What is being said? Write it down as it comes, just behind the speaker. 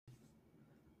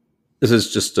This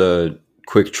is just a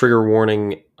quick trigger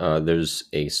warning. There's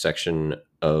a section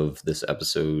of this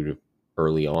episode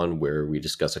early on where we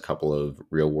discuss a couple of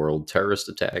real world terrorist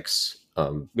attacks.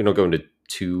 We don't go into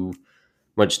too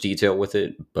much detail with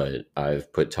it, but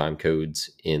I've put time codes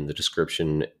in the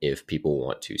description if people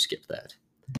want to skip that.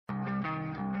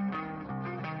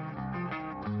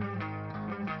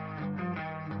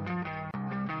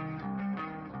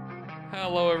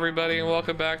 Hello, everybody, and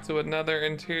welcome back to another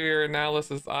Interior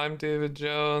Analysis. I'm David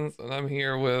Jones, and I'm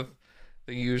here with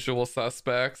the usual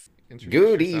suspects. Introduce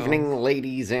Good yourselves. evening,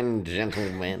 ladies and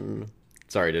gentlemen.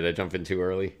 Sorry, did I jump in too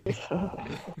early?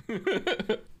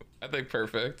 I think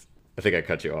perfect. I think I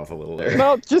cut you off a little there.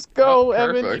 No, just go, Oh,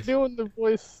 Evan. You're perfect. doing the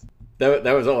voice. That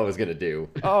was all I was gonna do.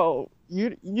 Oh, you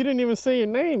didn't even say your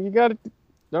name. You got it.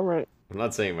 All right. I'm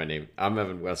not saying my name. I'm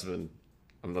Evan Westman.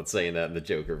 I'm not saying that in the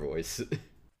Joker voice.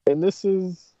 And this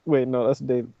is no, that's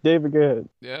David. David, go ahead.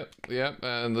 Yep,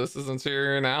 and this is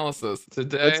Interior Analysis.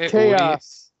 Today, That's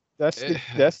chaos. That's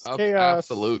Ab- chaos.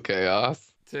 Absolute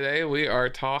chaos. Today we are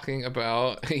talking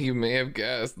about, you may have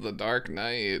guessed, The Dark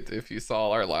Knight, if you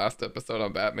saw our last episode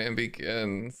on Batman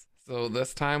Begins. So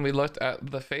this time we looked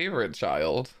at the favorite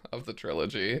child of the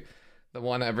trilogy, the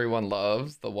one everyone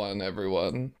loves, the one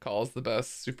everyone calls the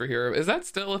best superhero. Is that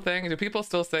still a thing? Do people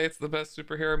still say it's the best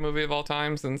superhero movie of all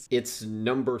time since... It's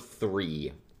number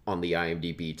 3 on the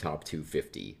IMDb Top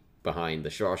 250, behind The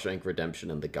Shawshank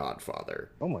Redemption and The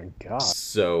Godfather. Oh my god.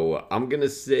 So I'm gonna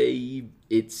say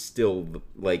it's still,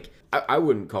 like, I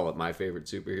wouldn't call it my favorite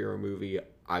superhero movie.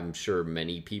 I'm sure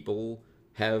many people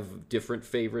have different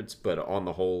favorites, but on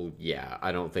the whole, yeah,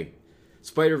 I don't think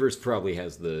Spider-Verse probably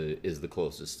is the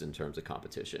closest in terms of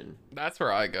competition. That's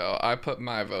where I go. I put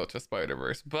my vote to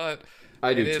Spider-Verse, but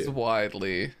I do it is too.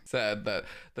 widely said that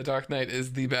The Dark Knight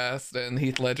is the best and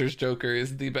Heath Ledger's Joker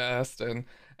is the best and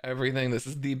everything. This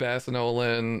is the best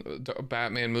Nolan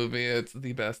Batman movie. It's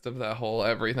the best of that whole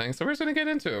everything. So we're just going to get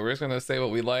into it. We're just going to say what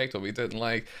we liked, what we didn't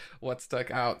like, what stuck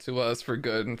out to us for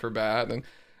good and for bad and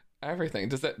everything.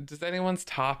 Does anyone's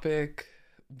topic...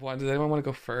 Does anyone want to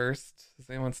go first? Does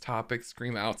anyone's topic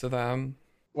scream out to them?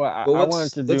 Well, I Well,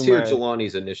 wanted to do let's hear my.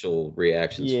 Jelani's initial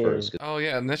reactions Yeah. first. Oh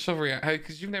yeah, initial react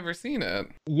because you've never seen it.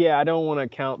 Yeah, I don't want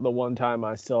to count the one time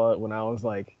I saw it when I was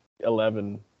like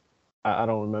 11. I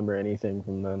don't remember anything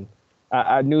from then.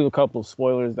 I knew a couple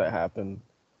spoilers that happened,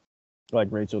 like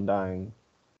Rachel dying,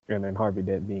 and then Harvey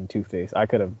Dent being Two-Face. I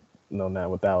could have known that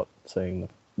without saying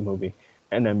the movie.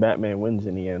 And then Batman wins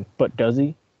in the end. But does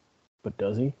he? I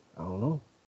don't know.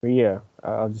 But yeah,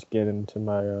 I'll just get into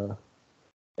my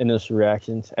initial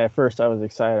reactions. At first, I was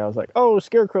excited. I was like, "Oh,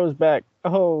 Scarecrow's back!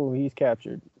 Oh, he's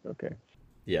captured." Okay.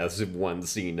 Yeah, this is one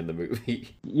scene in the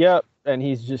movie. Yep, and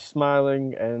he's just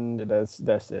smiling, and that's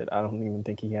it. I don't even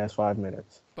think he has 5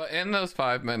 minutes. But in those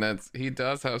 5 minutes, he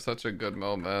does have such a good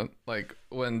moment. Like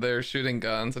when they're shooting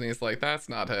guns and he's like, that's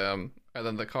not him. And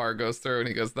then the car goes through and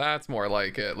he goes, that's more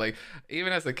like it. Like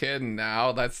even as a kid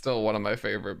now, that's still one of my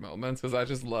favorite moments because I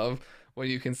just love when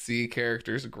you can see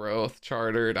characters' growth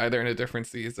chartered either in a different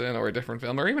season or a different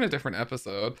film or even a different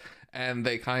episode. And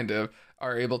they kind of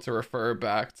are able to refer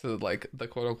back to like the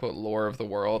quote unquote lore of the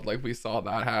world. Like we saw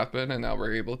that happen and now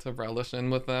we're able to relish in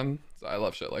with them. So I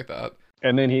love shit like that.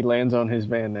 And then he lands on his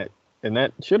van, and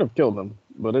that should have killed him,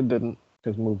 but it didn't,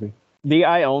 because movie. The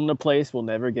I own the place will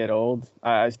never get old.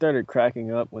 I started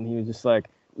cracking up when he was just like,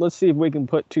 let's see if we can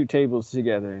put 2 tables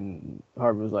together. And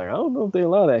Harvey was like, I don't know if they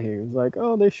allow that here. He was like,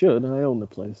 oh, they should. I own the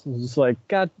place. It was just like,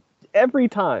 God, every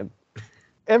time.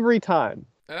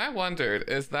 And I wondered,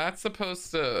 is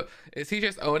he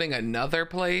just owning another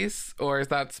place or is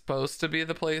that supposed to be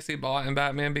the place he bought in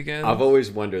Batman Begins? I've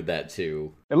always wondered that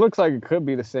too. It looks like it could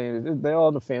be the same.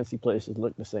 All the fancy places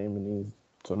look the same in these.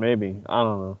 So maybe, I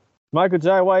don't know. Michael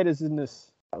Jai White is in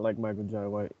this. I like Michael Jai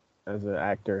White as an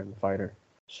actor and fighter.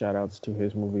 Shout outs to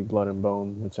his movie Blood and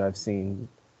Bone, which I've seen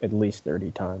at least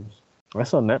 30 times.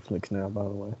 That's on Netflix now, by the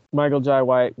way. Michael Jai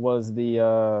White was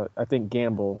the, I think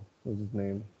Gamble was his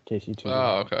name. In case you tuned in.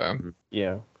 Oh, okay.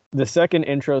 Yeah. The second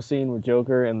intro scene with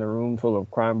Joker and the room full of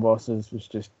crime bosses was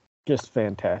just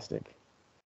fantastic.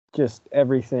 Just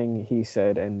everything he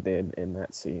said and did in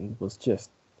that scene was just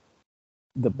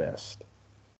the best.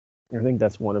 I think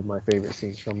that's one of my favorite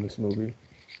scenes from this movie.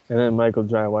 And then Michael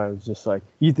Jai White was just like,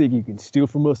 you think you can steal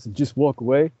from us and just walk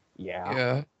away?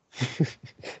 Yeah.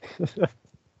 Yeah.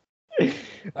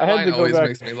 That line always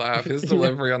makes me laugh. His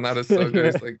delivery on that is so good.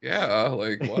 It's like, yeah,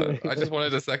 like what? I just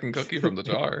wanted a second cookie from the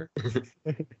jar.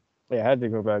 Yeah, I had to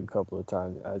go back a couple of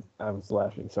times. I was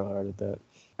laughing so hard at that.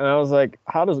 And I was like,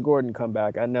 how does Gordon come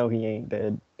back? I know he ain't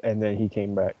dead. And then he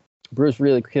came back. Bruce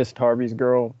really kissed Harvey's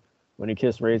girl. When he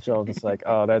kissed Rachel, I was just like,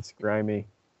 oh, that's grimy.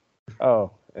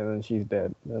 Oh, and then she's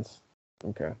dead. That's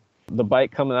okay. The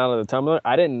bike coming out of the tumbler,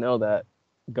 I didn't know that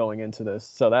going into this,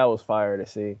 so that was fire to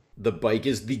see. The bike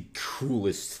is the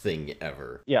coolest thing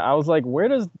ever. Yeah, I was like, where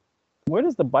does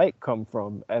the bike come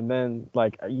from? And then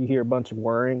like you hear a bunch of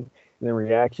whirring and then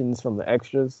reactions from the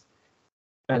extras,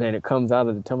 and then it comes out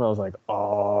of the tumbler. I was like,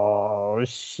 oh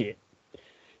shit!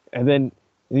 And then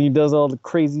he does all the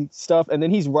crazy stuff, and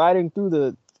then he's riding through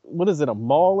the what is it, a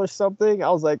mall or something? I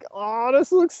was like, oh,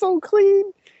 this looks so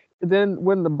clean. And then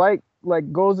when the bike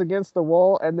like goes against the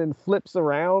wall and then flips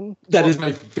around, That is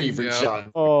my favorite Yeah.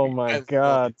 shot. oh my I love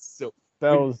god, it so.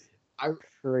 that was I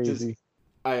crazy.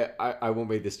 I won't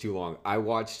make this too long. I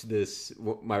watched this.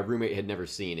 My roommate had never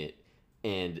seen it,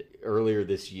 and earlier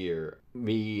this year,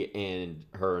 me and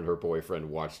her boyfriend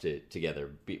watched it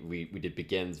together. We did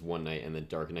Begins one night and then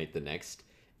Dark Knight the next.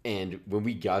 And when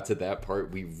we got to that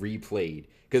part, we replayed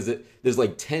because there's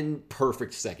like 10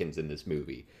 perfect seconds in this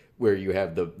movie where you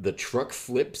have the truck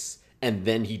flips and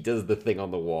then he does the thing on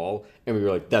the wall, and we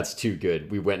were like, "That's too good."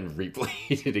 We went and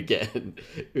replayed it again.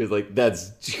 It was like,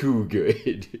 "That's too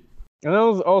good." And I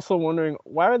was also wondering,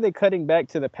 why are they cutting back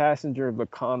to the passenger of the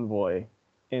convoy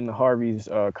in Harvey's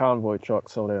convoy truck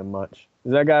so damn much?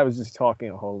 'Cause that guy was just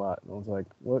talking a whole lot. And I was like,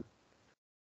 what?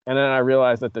 And then I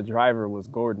realized that the driver was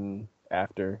Gordon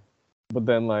after. But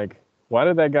then, like, why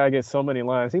did that guy get so many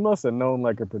lines? He must have known,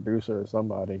 like, a producer or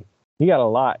somebody. He got a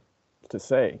lot to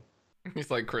say.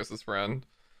 He's like Chris's friend.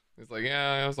 He's like,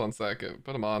 yeah, I was on second.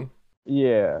 Put him on.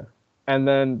 Yeah. And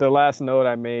then the last note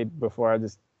I made before I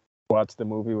just watched the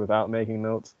movie without making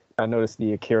notes, I noticed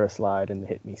the Akira slide in the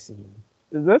Hit Me scene.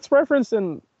 That's referenced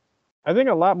in, I think,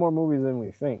 a lot more movies than we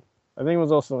think. I think it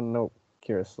was also a note,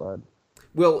 Akira slide.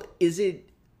 Well, is it?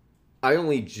 I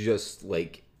only just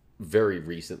like very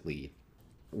recently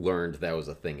learned that was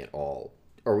a thing at all.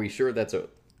 Are we sure that's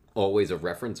always a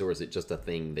reference, or is it just a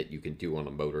thing that you can do on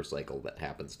a motorcycle that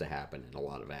happens to happen in a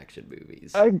lot of action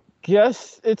movies? I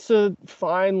guess it's a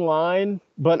fine line,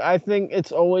 but I think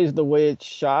it's always the way it's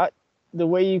shot, the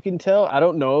way you can tell. I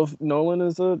don't know if Nolan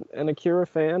is an Akira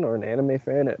fan or an anime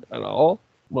fan at all.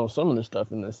 Well, some of the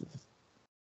stuff in this is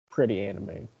pretty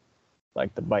anime,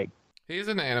 like the bike. He's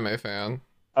an anime fan.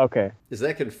 Okay. Is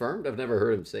that confirmed? I've never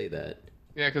heard him say that.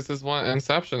 Yeah, because his one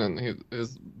Inception and he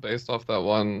is based off that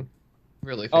one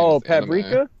really Oh, famous anime.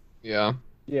 Paprika? Yeah.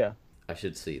 Yeah. I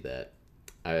should see that.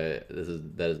 That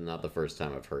is not the first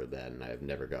time I've heard that, and I have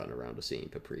never gotten around to seeing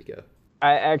Paprika.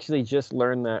 I actually just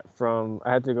learned that from,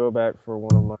 I had to go back for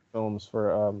one of my films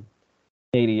for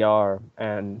ADR,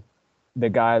 and the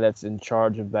guy that's in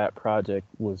charge of that project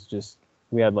was just,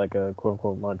 we had like a quote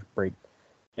unquote lunch break,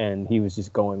 and he was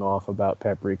just going off about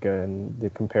Paprika and the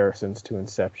comparisons to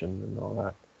Inception and all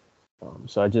that.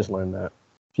 So I just learned that.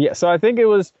 Yeah, so I think it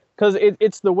was because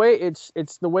it's the way it's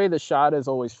the way the shot is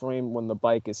always framed when the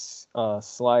bike is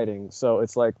sliding. So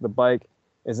it's like the bike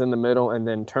is in the middle and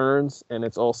then turns, and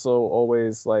it's also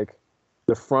always like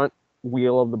the front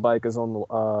wheel of the bike is on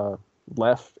the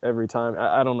left every time.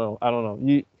 I don't know.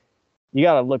 You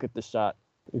gotta look at the shot.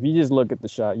 If you just look at the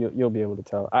shot, you'll be able to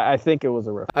tell. I think it was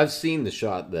a reference. I've seen the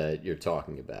shot that you're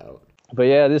talking about. But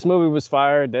yeah, this movie was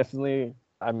fire. Definitely.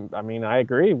 I mean, I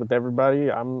agree with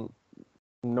everybody. I'm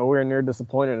nowhere near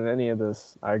disappointed in any of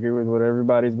this. I agree with what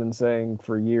everybody's been saying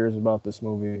for years about this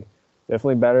movie.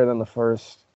 Definitely better than the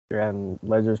first. And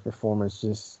Ledger's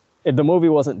performance the movie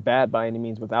wasn't bad by any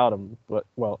means without him. But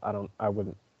well, I don't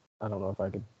know if I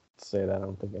could say that. I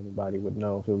don't think anybody would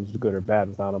know if it was good or bad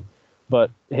without him. But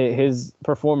his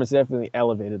performance definitely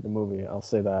elevated the movie. I'll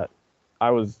say that. I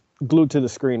was glued to the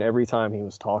screen every time he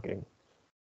was talking.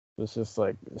 It was just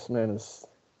like, this man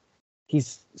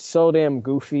he's so damn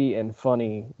goofy and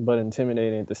funny, but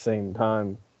intimidating at the same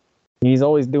time. He's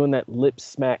always doing that lip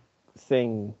smack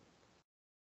thing.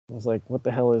 I was like, what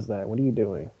the hell is that? What are you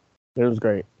doing? It was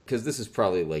great. Because this is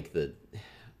probably like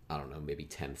I don't know, maybe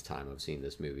 10th time I've seen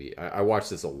this movie. I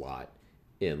watched this a lot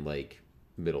in like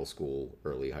middle school,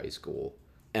 early high school.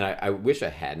 And I wish I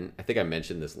hadn't. I think I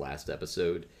mentioned this last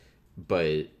episode,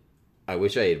 but I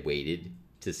wish I had waited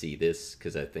to see this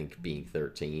because I think being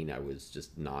 13, I was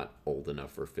just not old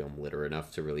enough or film literate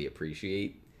enough to really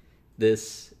appreciate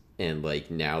this. And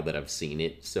like now that I've seen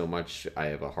it so much, I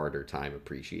have a harder time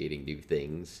appreciating new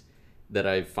things that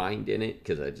I find in it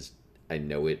because I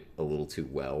know it a little too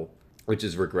well, which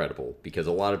is regrettable because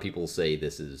a lot of people say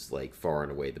this is like far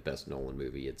and away the best Nolan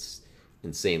movie. It's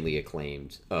insanely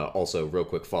acclaimed. Also, real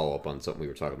quick follow up on something we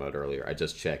were talking about earlier. I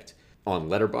just checked on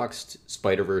Letterboxd.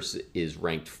 Spider-Verse is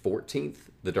ranked 14th.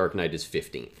 The Dark Knight is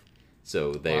 15th.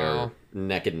 So they are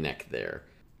neck and neck there.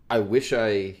 I wish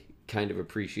I kind of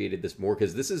appreciated this more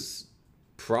because this is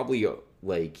probably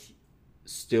like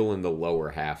still in the lower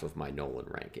half of my Nolan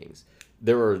rankings.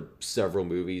 There are several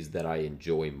movies that I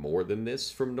enjoy more than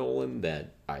this from Nolan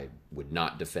that I would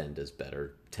not defend as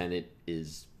better. Tenet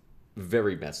is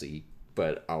very messy,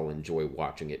 but I'll enjoy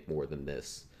watching it more than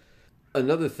this.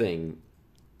 Another thing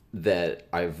that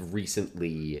I've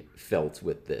recently felt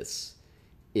with this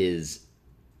is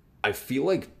I feel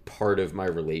like part of my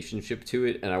relationship to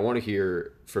it, and I want to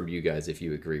hear from you guys if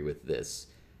you agree with this.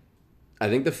 I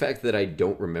think the fact that I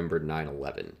don't remember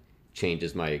 9/11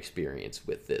 changes my experience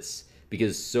with this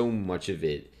because so much of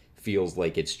it feels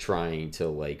like it's trying to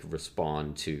like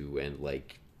respond to and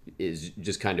like is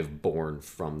just kind of born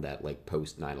from that like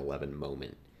post 9/11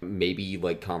 moment. Maybe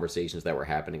like conversations that were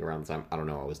happening around the time, I don't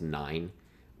know, I was 9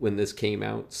 when this came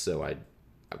out, so I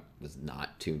was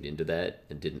not tuned into that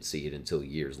and didn't see it until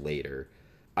years later.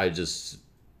 I just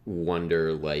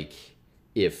wonder like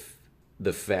if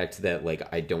the fact that like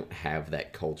I don't have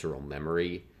that cultural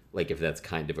memory, like if that's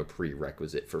kind of a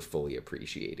prerequisite for fully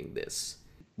appreciating this.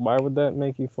 Why would that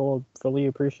make you fully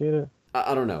appreciate it?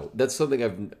 I don't know. That's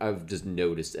something I've just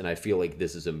noticed, and I feel like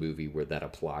this is a movie where that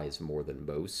applies more than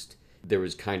most. There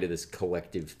was kind of this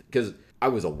collective, because I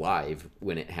was alive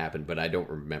when it happened, but I don't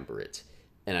remember it,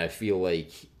 and I feel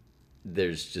like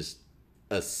there's just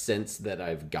a sense that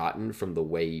I've gotten from the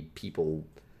way people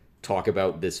talk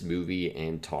about this movie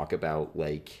and talk about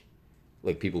like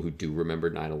people who do remember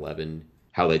 9/11,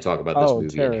 how they talk about this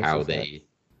movie and how they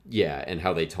and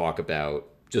how they talk about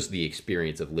just the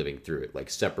experience of living through it, like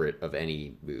separate of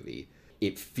any movie.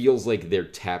 It feels like they're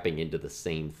tapping into the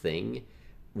same thing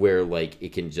where like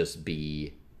it can just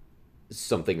be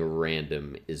something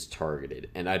random is targeted.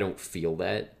 And I don't feel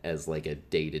that as like a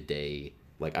day-to-day,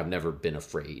 like I've never been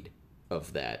afraid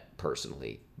of that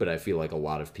personally, but I feel like a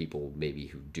lot of people maybe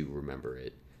who do remember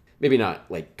it, maybe not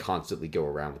like constantly go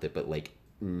around with it, but like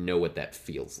know what that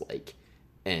feels like.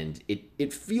 And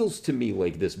it feels to me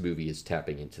like this movie is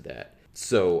tapping into that.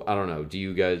 So I don't know. Do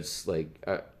you guys like?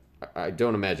 I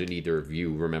don't imagine either of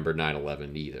you remember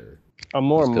 9/11 either. A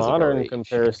more modern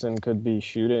comparison could be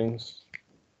shootings,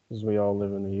 because we all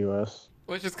live in the U.S.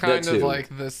 Which is kind of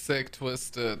like the sick,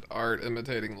 twisted art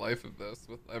imitating life of this,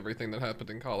 with everything that happened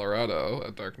in Colorado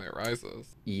at Dark Knight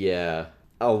Rises. Yeah,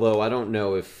 although I don't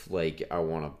know if like I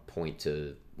want to point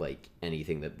to like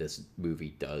anything that this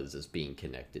movie does as being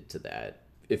connected to that.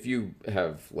 If you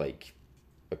have like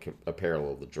a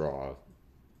parallel to draw,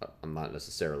 I'm not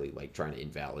necessarily like trying to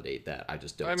invalidate that. I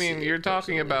just don't. I mean, you're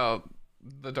talking about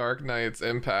the Dark Knight's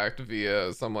impact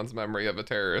via someone's memory of a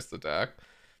terrorist attack.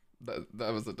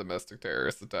 That was a domestic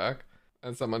terrorist attack,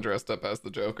 and someone dressed up as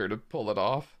the Joker to pull it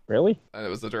off. Really? And it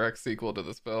was a direct sequel to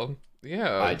this film.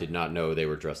 Yeah. I did not know they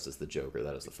were dressed as the Joker.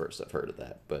 That is the first I've heard of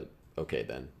that. But okay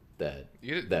then.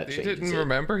 You didn't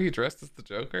remember he dressed as the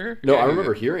Joker? No, I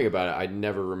remember hearing about it. I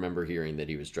never remember hearing that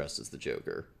he was dressed as the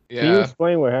Joker. Yeah. Can you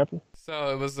explain what happened?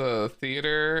 So it was a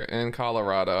theater in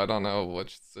Colorado. I don't know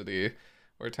which city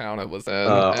or town it was in.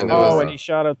 And he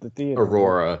shot up the theater.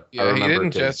 Aurora. Yeah, he didn't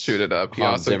just shoot it up. He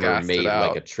Hans also Zimmer gassed made it out.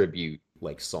 like a tribute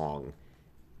like song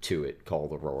to it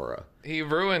called Aurora. He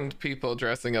ruined people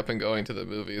dressing up and going to the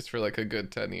movies for like a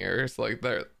good 10 years. Like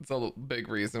that's a big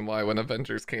reason why when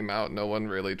Avengers came out, no one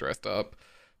really dressed up.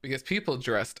 Because people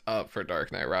dressed up for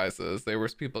Dark Knight Rises. There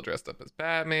was people dressed up as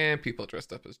Batman, people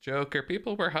dressed up as Joker,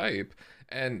 people were hype.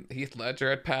 And Heath Ledger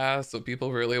had passed, so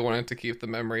people really wanted to keep the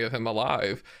memory of him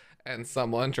alive. And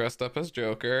someone dressed up as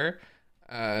Joker,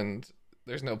 and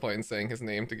there's no point in saying his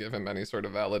name to give him any sort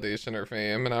of validation or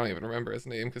fame, and I don't even remember his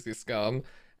name because he's scum.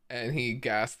 And he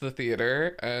gassed the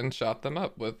theater and shot them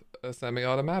up with a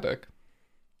semi-automatic.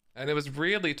 And it was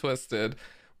really twisted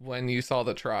when you saw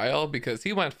the trial, because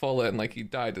he went full in, like he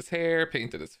dyed his hair,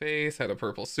 painted his face, had a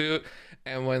purple suit,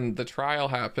 and when the trial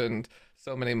happened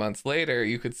so many months later,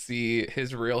 you could see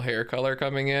his real hair color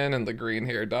coming in and the green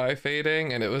hair dye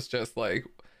fading, and it was just like,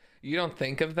 you don't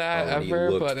think of that ever,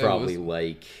 he looked but probably it was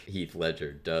like Heath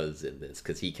Ledger does in this,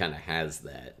 because he kind of has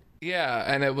that. Yeah,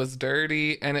 and it was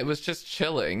dirty, and it was just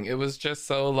chilling. It was just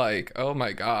so like, oh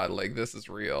my god, like this is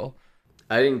real.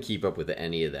 I didn't keep up with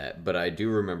any of that, but I do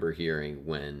remember hearing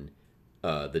when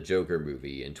the Joker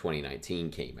movie in 2019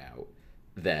 came out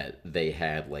that they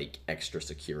had like extra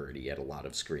security at a lot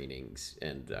of screenings,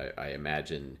 and I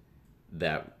imagine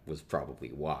that was probably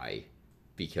why,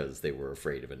 because they were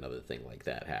afraid of another thing like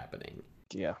that happening.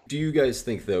 Yeah. Do you guys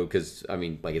think though, because I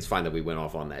mean, like it's fine that we went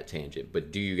off on that tangent,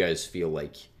 but do you guys feel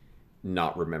like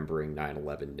not remembering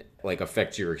 9/11 like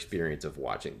affects your experience of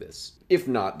watching this? If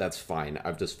not, that's fine.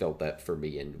 I've just felt that for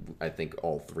me, and I think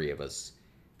all three of us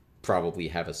probably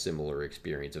have a similar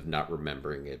experience of not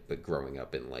remembering it but growing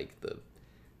up in like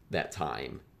that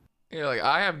time. Yeah, like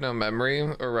I have no memory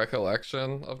or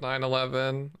recollection of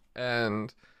 9/11,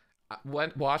 and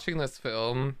when watching this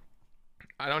film,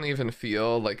 I don't even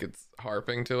feel like it's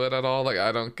harping to it at all. Like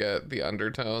I don't get the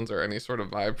undertones or any sort of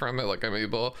vibe from it. Like I'm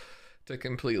able to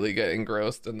completely get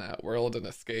engrossed in that world and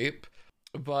escape.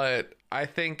 But I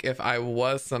think if I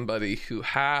was somebody who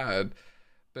had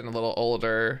been a little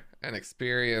older and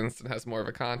experienced and has more of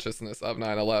a consciousness of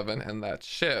 9/11 and that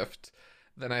shift,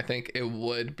 then I think it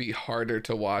would be harder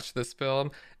to watch this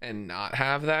film and not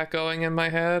have that going in my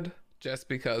head just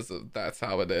because that's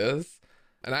how it is.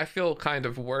 And I feel kind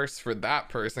of worse for that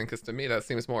person because to me that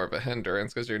seems more of a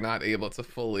hindrance because you're not able to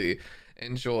fully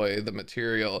enjoy the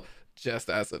material just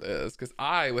as it is. Because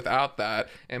I, without that,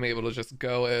 am able to just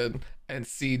go in and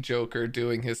see Joker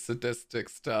doing his sadistic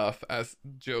stuff as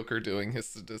Joker doing his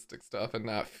sadistic stuff and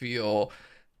not feel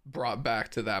brought back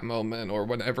to that moment or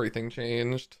when everything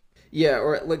changed. Yeah,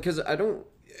 or like, because I don't.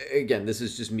 Again, this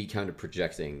is just me kind of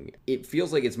projecting. It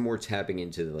feels like it's more tapping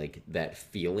into like that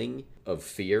feeling of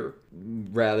fear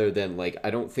rather than like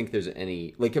I don't think there's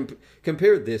any like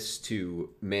compare this to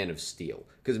Man of Steel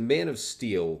because Man of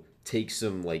Steel takes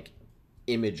some like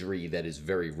imagery that is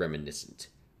very reminiscent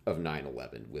of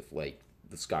 9/11 with like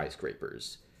the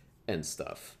skyscrapers and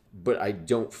stuff. But I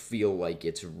don't feel like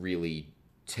it's really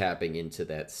tapping into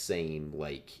that same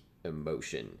like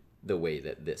emotion the way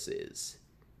that this is.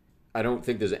 I don't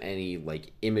think there's any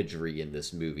like imagery in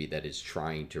this movie that is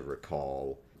trying to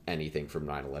recall anything from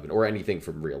 9/11 or anything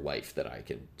from real life that I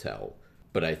can tell.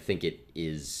 But I think it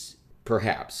is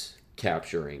perhaps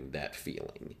capturing that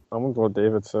feeling. I'm with what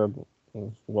David said. It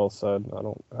was well said. I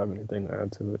don't have anything to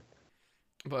add to it.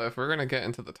 But if we're gonna get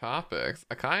into the topics,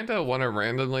 I kind of want to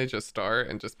randomly just start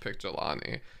and just pick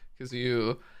Jelani because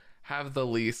you have the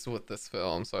least with this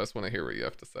film, so I just want to hear what you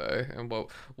have to say and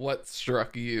what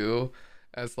struck you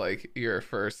as like your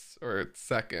first or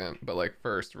second, but like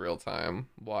first real time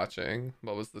watching.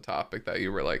 What was the topic that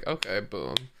you were like, okay,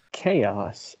 boom?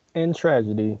 Chaos and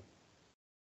tragedy.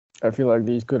 I feel like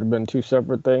these could have been two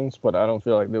separate things, but I don't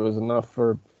feel like there was enough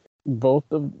for both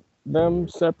of them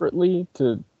separately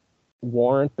to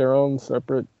warrant their own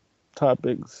separate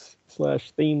topics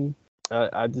 / theme.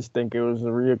 I just think it was a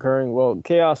reoccurring. Well,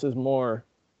 chaos is more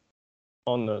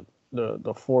on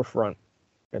the forefront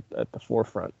at the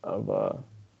forefront of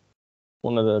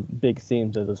one of the big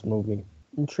themes of this movie.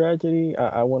 And tragedy,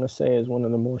 I want to say, is one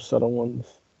of the more subtle ones.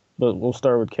 But we'll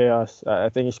start with chaos. I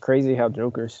think it's crazy how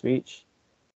Joker's speech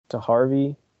to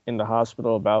Harvey in the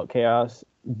hospital about chaos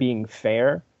being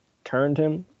fair turned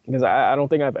him. Because I don't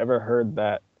think I've ever heard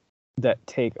that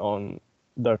take on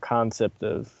the concept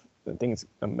of, I think it's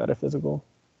a metaphysical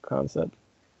concept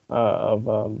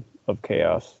of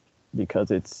chaos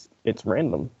because it's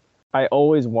random. I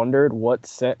always wondered what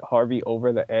set Harvey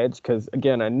over the edge because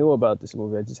again I knew about this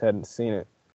movie, I just hadn't seen it.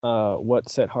 What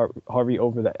set Harvey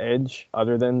over the edge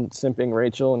other than simping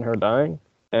Rachel and her dying?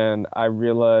 And I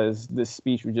realized this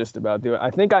speech was just about doing.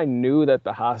 I think I knew that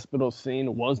the hospital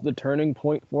scene was the turning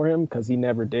point for him because he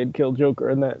never did kill Joker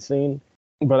in that scene,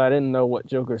 but I didn't know what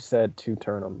Joker said to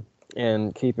turn him.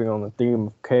 And keeping on the theme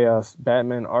of chaos,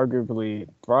 Batman arguably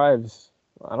thrives.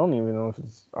 I don't even know if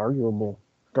it's arguable.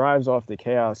 Thrives off the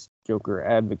chaos Joker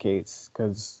advocates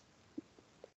because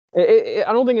I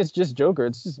don't think it's just Joker.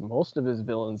 It's just most of his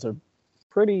villains are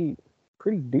pretty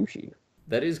douchey.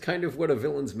 That is kind of what a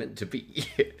villain's meant to be.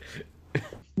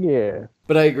 Yeah,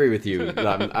 but I agree with you.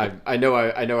 I know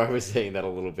I was saying that a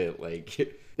little bit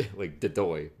like like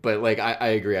Dedoy, but like I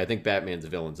agree. I think Batman's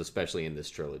villains, especially in this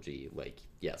trilogy, like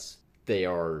yes, they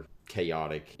are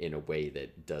chaotic in a way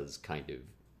that does kind of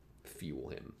fuel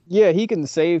him. Yeah, he can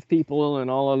save people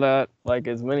and all of that, like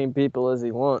as many people as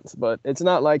he wants, but it's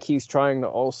not like he's trying to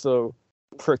also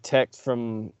protect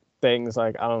from things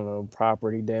like, I don't know,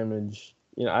 property damage.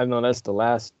 You know, I know that's the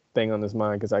last thing on his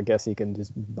mind because I guess he can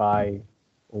just buy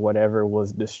whatever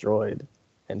was destroyed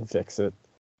and fix it.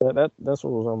 That's what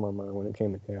was on my mind when it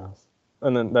came to chaos.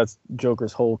 And then that's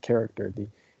Joker's whole character,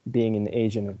 being an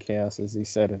agent of chaos, as he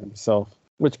said it himself,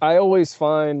 which I always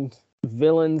find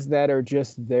villains that are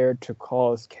just there to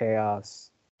cause chaos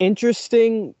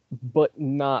interesting, but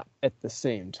not at the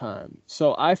same time.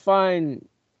 So I find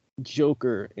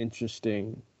Joker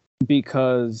interesting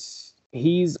because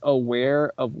he's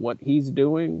aware of what he's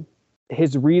doing.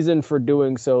 His reason for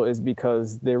doing so is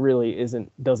because there really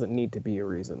doesn't need to be a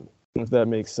reason, if that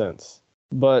makes sense.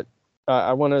 But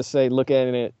I want to say,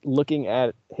 looking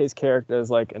at his character as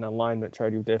like an alignment,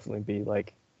 try to definitely be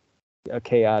like a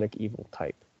chaotic evil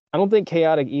type. I don't think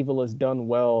chaotic evil is done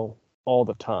well all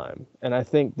the time, and I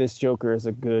think this Joker is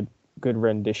a good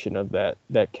rendition of that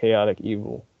chaotic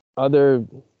evil. Other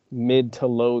mid to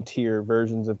low tier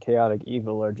versions of chaotic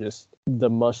evil are just the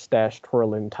mustache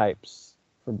twirling types,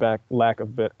 for lack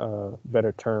of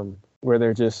better term, where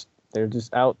they're just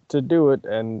out to do it,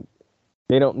 and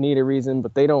they don't need a reason,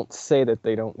 but they don't say that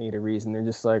they don't need a reason. They're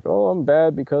just like, oh, I'm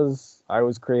bad because I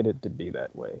was created to be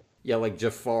that way. Yeah, like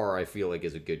Jafar, I feel like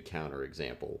is a good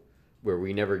counterexample, where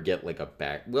we never get like a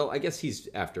back. Well, I guess he's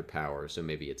after power, so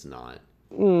maybe it's not.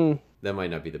 That might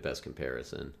not be the best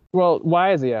comparison. Well,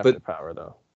 why is he after power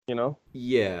though? You know?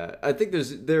 Yeah, I think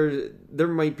there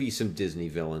might be some Disney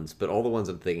villains, but all the ones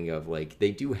I'm thinking of, like,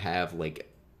 they do have like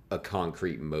a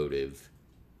concrete motive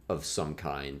of some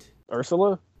kind.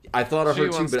 Ursula? I thought of her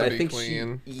too, but I think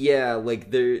queen.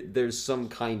 like there's some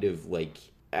kind of like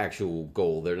actual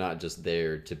goal. They're not just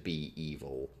there to be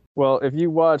evil. Well, if you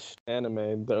watch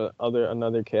anime,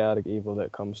 another chaotic evil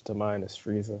that comes to mind is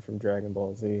Frieza from Dragon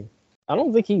Ball Z. I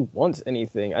don't think he wants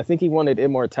anything. I think he wanted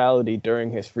immortality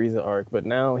during his Frieza arc, but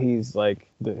now he's like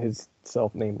his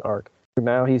self-named arc.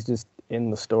 Now he's just in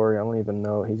the story. I don't even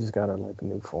know. He just got a like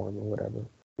new form or whatever.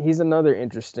 He's another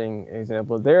interesting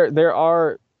example. There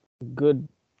are good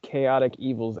chaotic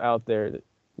evils out there,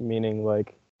 meaning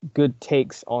like good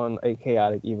takes on a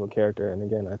chaotic evil character. And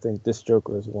again, I think this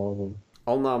Joker is one of them.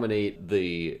 I'll nominate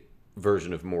the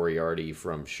version of Moriarty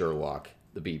from Sherlock,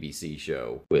 the BBC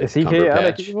show. Is he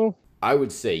chaotic evil? I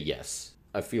would say yes.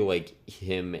 I feel like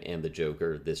him and the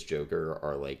Joker, this Joker,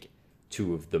 are like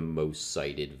two of the most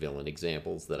cited villain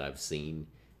examples that I've seen.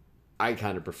 I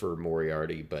kind of prefer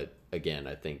Moriarty, but again,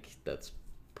 I think that's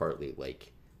partly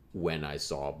like when I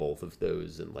saw both of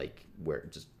those and like where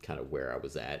I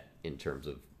was at in terms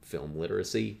of film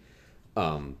literacy.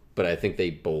 But I think they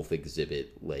both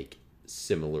exhibit like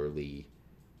similarly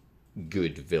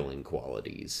good villain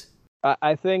qualities.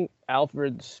 I think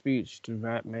Alfred's speech to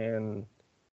Batman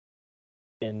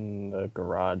in the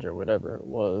garage or whatever it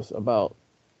was about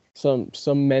some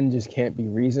men just can't be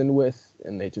reasoned with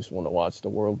and they just want to watch the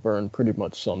world burn pretty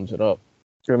much sums it up.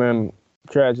 And then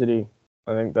tragedy,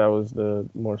 I think that was the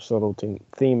more subtle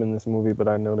theme in this movie, but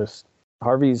I noticed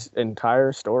Harvey's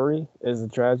entire story is a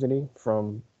tragedy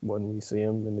from when we see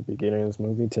him in the beginning of this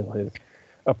movie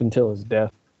up until his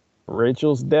death.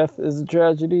 Rachel's death is a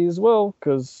tragedy as well,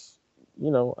 because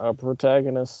our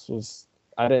protagonist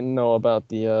I didn't know about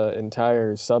the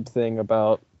entire sub thing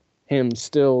about him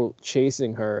still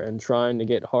chasing her and trying to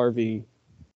get Harvey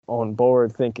on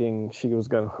board, thinking she was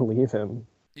going to leave him.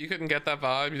 You couldn't get that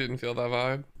vibe? You didn't feel that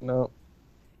vibe? No.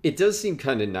 It does seem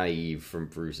kind of naive from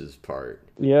Bruce's part.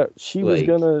 Yeah, she was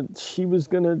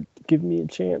gonna give me a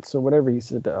chance or whatever he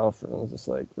said to Alfred. I was just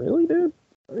like, really, dude?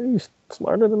 Are you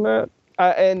smarter than that?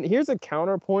 And here's a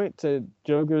counterpoint to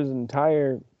Joker's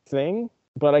entire thing,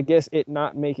 but I guess it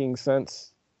not making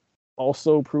sense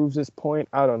also proves this point.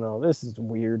 I don't know. This is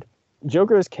weird.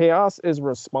 Joker's chaos is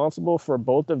responsible for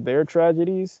both of their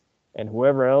tragedies, and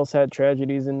whoever else had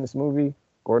tragedies in this movie,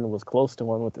 Gordon was close to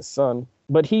one with his son,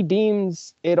 but he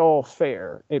deems it all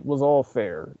fair. It was all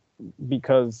fair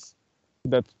because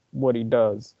that's what he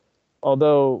does.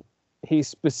 Although he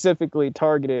specifically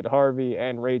targeted Harvey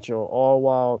and Rachel, all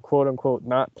while, quote unquote,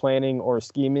 not planning or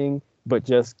scheming, but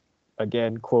just,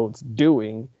 again, quotes,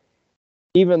 doing,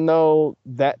 even though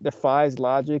that defies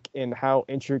logic in how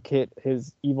intricate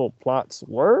his evil plots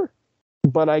were.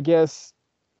 But I guess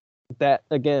that,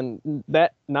 again,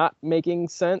 that not making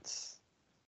sense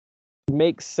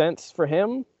makes sense for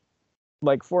him,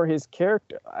 like for his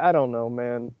character. I don't know,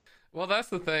 man. Well, that's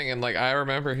the thing, and like I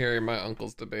remember hearing my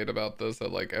uncle's debate about this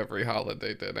at like every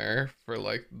holiday dinner for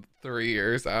like 3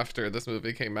 years after this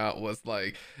movie came out. Was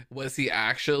like, was he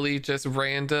actually just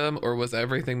random, or was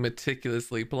everything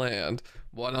meticulously planned?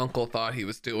 One uncle thought he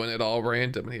was doing it all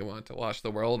random and he wanted to watch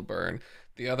the world burn.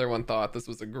 The other one thought this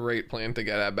was a great plan to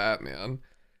get at Batman,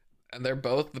 and they're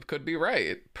both could be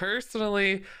right.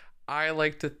 Personally, I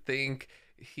like to think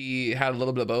he had a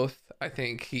little bit of both. I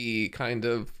think he kind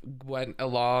of went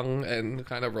along and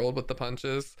kind of rolled with the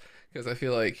punches because I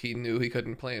feel like he knew he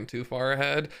couldn't plan too far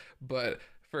ahead. But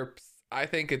I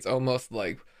think it's almost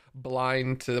like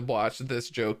blind to watch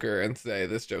this Joker and say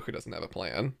this Joker doesn't have a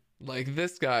plan. Like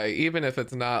this guy, even if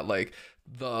it's not like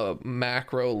the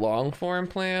macro long form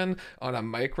plan, on a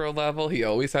micro level, he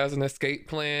always has an escape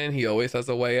plan. He always has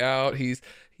a way out. He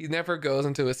never goes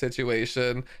into a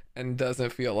situation and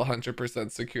doesn't feel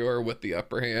 100% secure with the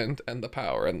upper hand and the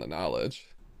power and the knowledge.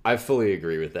 I fully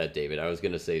agree with that, David. I was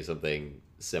going to say something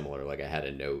similar, like I had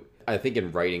a note. I think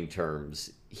in writing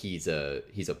terms, he's a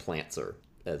plantser,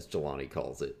 as Jelani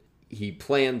calls it. He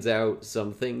plans out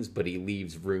some things, but he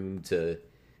leaves room to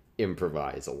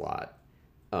improvise a lot.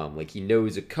 Like he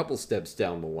knows a couple steps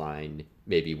down the line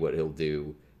maybe what he'll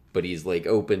do, but he's like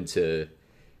open to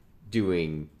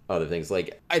doing other things.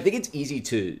 Like, I think it's easy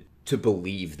to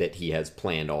believe that he has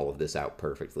planned all of this out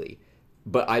perfectly,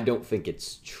 but I don't think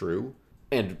it's true.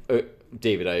 And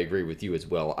David, I agree with you as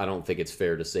well. I don't think it's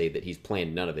fair to say that he's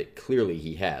planned none of it. Clearly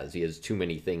he has. He has too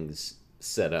many things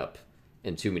set up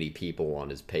and too many people on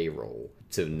his payroll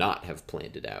to not have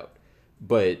planned it out.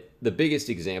 But the biggest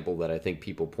example that I think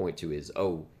people point to is,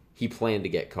 oh, he planned to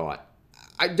get caught.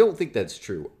 I don't think that's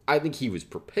true. I think he was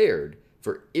prepared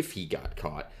for if he got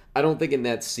caught. I don't think in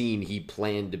that scene he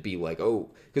planned to be like, oh,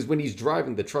 because when he's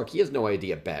driving the truck, he has no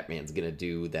idea Batman's going to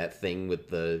do that thing with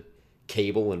the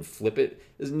cable and flip it.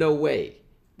 There's no way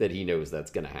that he knows that's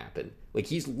going to happen. Like,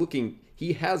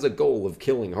 he has a goal of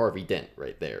killing Harvey Dent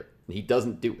right there, and he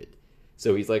doesn't do it.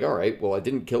 So he's like, all right, well, I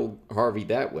didn't kill Harvey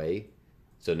that way,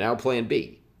 so now plan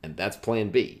B, and that's plan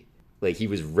B. Like, he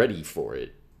was ready for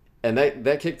it. And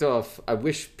that kicked off, I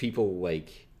wish people,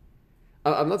 like,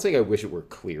 I'm not saying I wish it were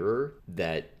clearer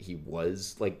that he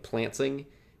was, like, planting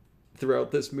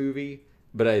throughout this movie,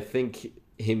 but I think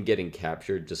him getting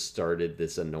captured just started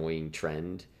this annoying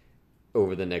trend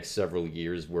over the next several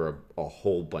years where a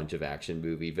whole bunch of action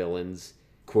movie villains,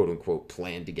 quote-unquote,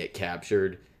 plan to get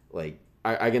captured. Like,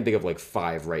 I can think of, like,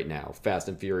 5 right now. Fast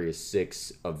and Furious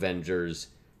 6, Avengers,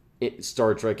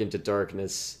 Star Trek Into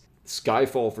Darkness,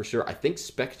 Skyfall for sure. I think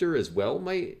Spectre as well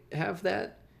might have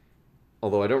that.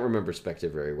 Although I don't remember Spectre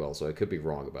very well, so I could be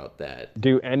wrong about that.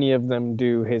 Do any of them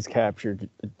do his capture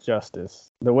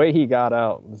justice? The way he got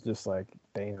out was just like,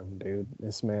 damn, dude,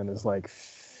 this man is like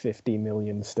 50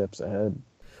 million steps ahead.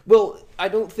 Well, I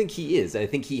don't think he is. I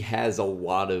think he has a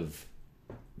lot of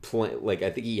I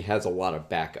think he has a lot of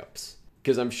backups.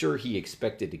 Because I'm sure he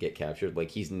expected to get captured. Like,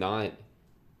 he's not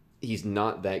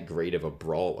that great of a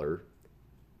brawler.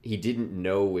 He didn't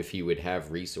know if he would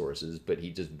have resources, but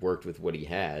he just worked with what he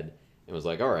had and was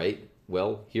like, all right,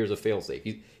 well, here's a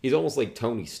failsafe. He's almost like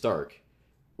Tony Stark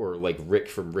or like Rick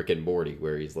from Rick and Morty,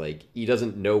 where he's like, he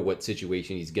doesn't know what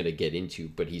situation he's going to get into,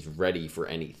 but he's ready for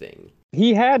anything.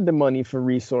 He had the money for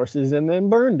resources and then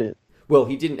burned it. Well,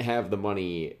 he didn't have the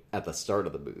money at the start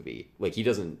of the movie. Like, he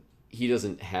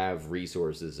doesn't have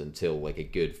resources until like a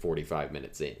good 45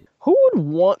 minutes in. Who would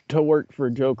want to work for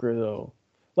Joker, though?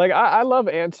 Like, I love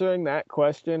answering that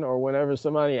question, or whenever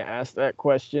somebody asks that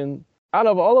question. Out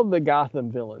of all of the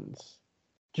Gotham villains,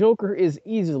 Joker is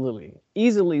easily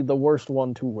the worst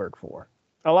one to work for.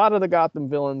 A lot of the Gotham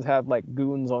villains have, like,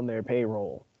 goons on their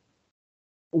payroll.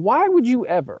 Why would you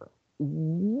ever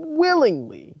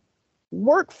willingly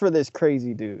work for this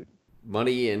crazy dude?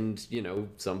 Money and,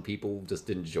 some people just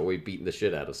enjoy beating the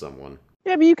shit out of someone.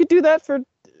 Yeah, but you could do that for,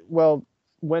 well,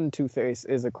 when Two-Face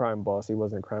is a crime boss. He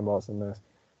wasn't a crime boss in this.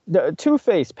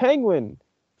 Two-Face, Penguin,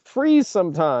 Freeze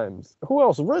sometimes. Who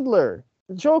else? Riddler.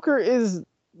 Joker is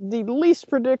the least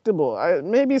predictable.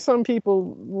 Maybe some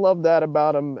people love that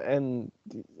about him and,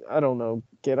 I don't know,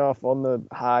 get off on the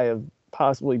high of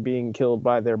possibly being killed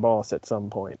by their boss at some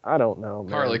point. I don't know,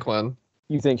 man. Harley Quinn.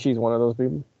 You think she's one of those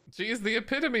people? She's the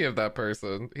epitome of that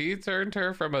person. He turned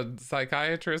her from a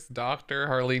psychiatrist, Dr.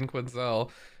 Harleen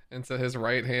Quinzel, into his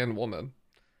right-hand woman,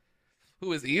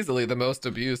 who is easily the most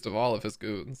abused of all of his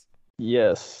goons.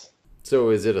 Yes.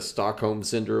 So is it a Stockholm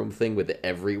Syndrome thing with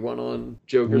everyone on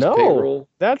Joker's No, payroll?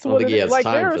 that's what it is. Like,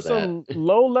 time there for are some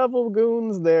low-level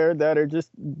goons there that are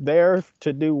just there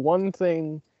to do one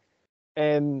thing,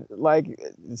 and, like,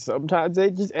 sometimes they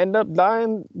just end up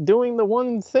dying doing the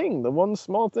one thing, the one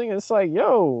small thing. It's like,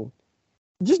 yo,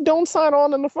 just don't sign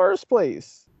on in the first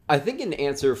place. I think an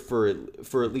answer for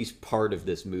at least part of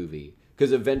this movie,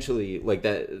 because eventually, like,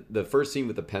 the first scene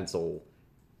with the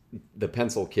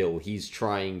pencil kill, he's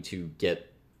trying to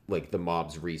get, like, the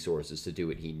mob's resources to do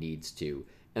what he needs to.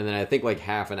 And then I think, like,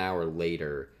 half an hour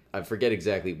later, I forget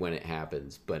exactly when it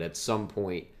happens, but at some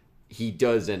point, he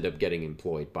does end up getting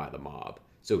employed by the mob.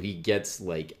 So he gets,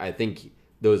 like, I think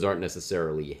those aren't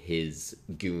necessarily his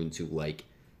goons who, like,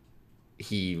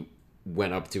 he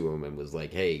went up to him and was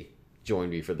like, hey, join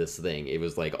me for this thing. It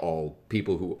was, like, all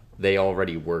people who, they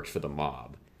already worked for the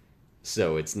mob.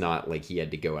 So it's not like he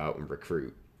had to go out and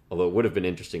recruit. Although it would have been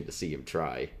interesting to see him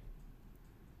try.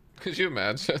 Could you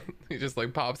imagine? He just,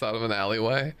 like, pops out of an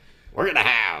alleyway. We're gonna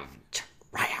have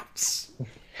tryouts.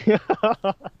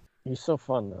 He's so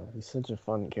fun, though. He's such a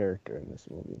fun character in this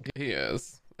movie. He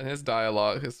is. And his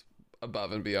dialogue is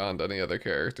above and beyond any other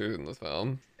character in the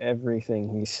film. Everything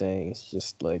he's saying is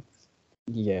just like,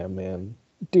 yeah, man,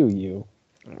 do you?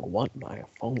 I want my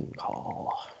phone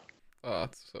call. Oh,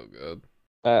 it's so good.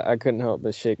 I couldn't help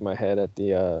but shake my head at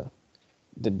the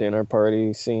dinner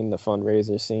party scene, the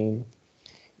fundraiser scene.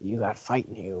 You got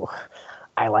fighting you.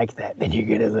 I like that. Then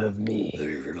you're gonna love me.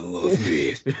 You're gonna love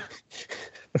me.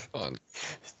 Fun.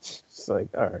 like,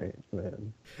 all right,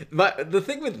 man. The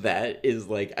thing with that is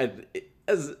like,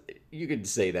 as you could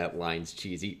say that line's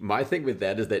cheesy. My thing with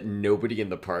that is that nobody in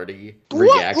the party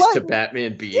reacts to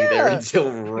Batman being there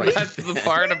until right. That's the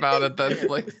part about it that's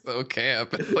like so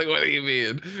camp. It's like, what do you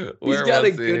mean? He's got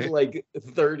a good like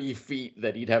 30 feet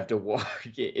that he'd have to walk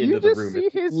into the room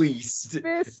at least,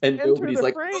 and nobody's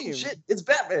like, "Oh shit, it's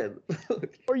Batman!"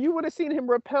 Or you would have seen him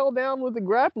rappel down with a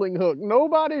grappling hook.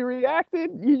 Nobody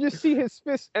reacted. You just see his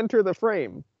fist enter the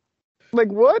frame. Like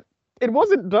what? It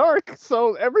wasn't dark,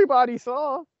 so everybody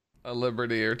saw. A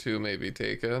liberty or two may be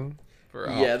taken for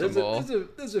yeah,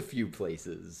 optimal. there's a few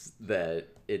places that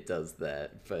it does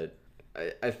that, but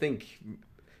I think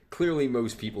clearly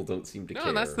most people don't seem to care. No,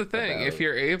 and that's the thing. If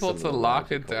you're able to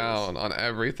lock it down on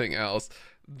everything else,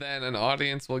 then an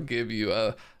audience will give you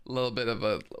a little bit of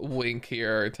a wink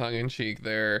here or tongue-in-cheek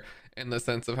there in the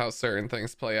sense of how certain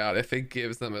things play out if it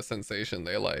gives them a sensation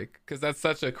they like, because that's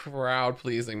such a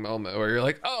crowd-pleasing moment where you're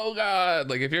like, oh god,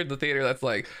 like if you're in the theater that's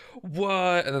like,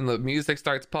 what, and then the music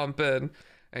starts pumping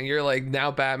and you're like,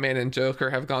 now Batman and Joker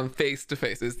have gone face to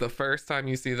face. It's the first time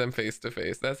you see them face to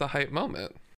face. That's a hype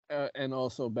moment. And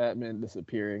also Batman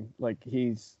disappearing, like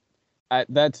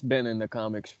that's been in the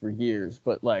comics for years,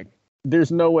 but like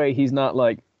there's no way he's not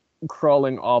like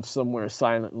crawling off somewhere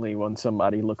silently when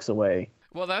somebody looks away.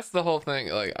 Well, that's the whole thing.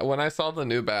 Like when I saw the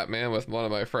new Batman with one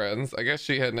of my friends, I guess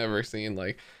she had never seen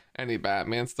like any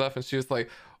Batman stuff, and she was like,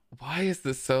 why is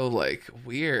this so like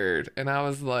weird? And I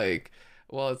was like,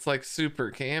 well, it's like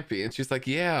super campy. And she's like,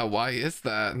 yeah, why is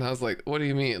that? And I was like, what do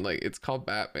you mean? Like, it's called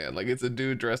Batman. Like, it's a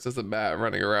dude dressed as a bat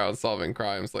running around solving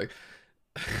crimes. Like,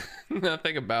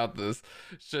 nothing about this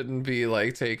shouldn't be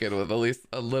like taken with at least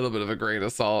a little bit of a grain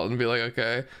of salt and be like,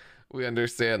 okay, we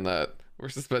understand that. We're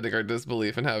suspending our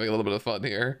disbelief and having a little bit of fun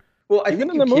here. Well,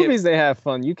 even in the movies, they have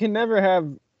fun. You can never have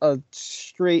a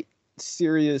straight,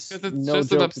 serious, it's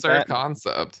just an absurd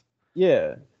concept.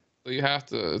 Yeah. So you have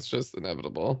to. It's just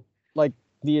inevitable. Like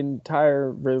the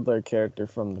entire Riddler character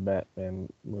from the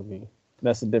Batman movie.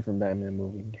 That's a different Batman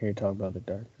movie. Here you talk about the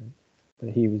Dark Knight. But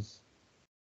he was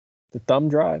the thumb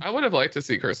drive. I would have liked to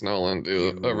see Chris Nolan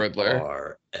do a Riddler. You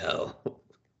are L.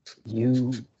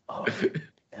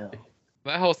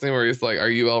 That whole scene where he's like,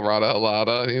 "Are you El Rada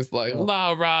Alada?" And he's like,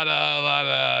 "La Rada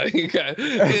Alada." You got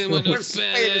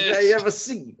Spanish I ever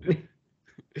seen.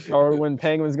 Or when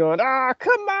Penguin's going,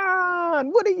 come on,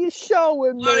 what are you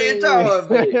showing me? What are you telling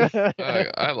me?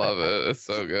 I love it. It's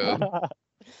so good.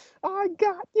 I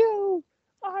got you.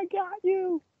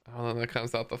 Oh, then it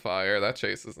comes out the fire. That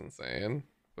chase is insane.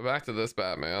 But back to this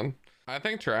Batman. I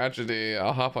think Tragedy,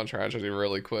 I'll hop on Tragedy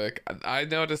really quick. I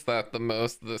noticed that the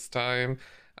most this time.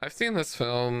 I've seen this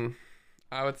film,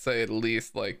 I would say at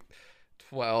least like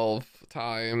 12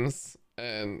 times.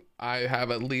 And I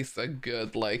have at least a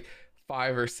good like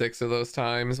 5 or 6 of those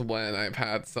times when I've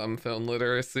had some film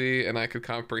literacy and I could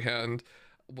comprehend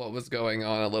what was going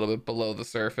on a little bit below the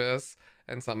surface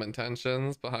and some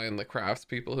intentions behind the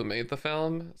craftspeople who made the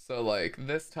film. So like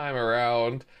this time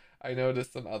around, I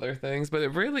noticed some other things, but it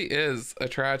really is a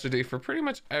tragedy for pretty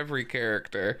much every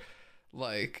character.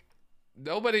 Like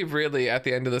nobody really at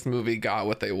the end of this movie got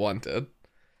what they wanted.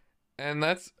 And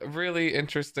that's a really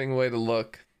interesting way to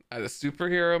look at a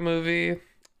superhero movie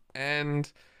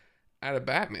and at a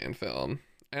Batman film.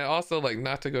 And also like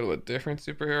not to go to a different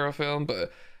superhero film,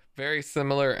 but very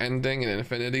similar ending in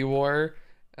Infinity War.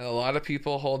 And a lot of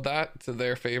people hold that to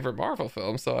their favorite Marvel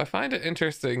film. So I find it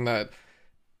interesting that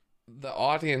the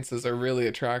audiences are really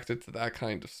attracted to that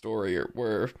kind of story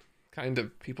where kind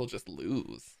of people just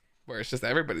lose. Where it's just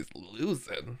everybody's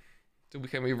losing.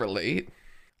 Can we relate?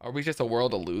 Are we just a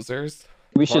world of losers?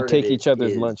 We should take each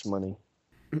other's lunch money.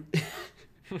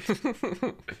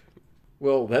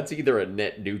 Well, that's either a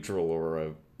net neutral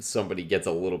or somebody gets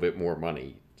a little bit more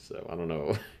money. So I don't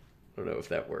know. I don't know if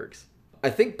that works.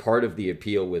 I think part of the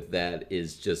appeal with that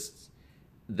is just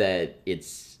that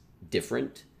it's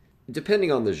different,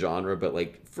 depending on the genre. But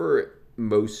like for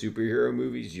most superhero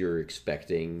movies, you're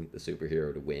expecting the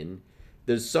superhero to win.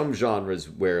 There's some genres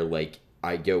where like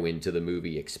I go into the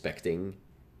movie expecting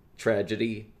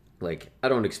tragedy. Like I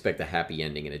don't expect a happy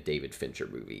ending in a David Fincher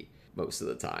movie most of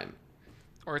the time.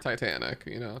 Or Titanic,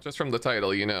 you know, just from the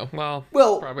title, you know. Well,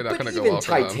 probably not going to go well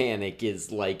for them. Titanic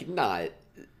is like not.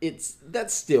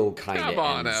 That's still kind of. Come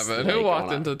on, Evan. Who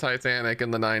walked into Titanic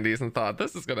in the '90s and thought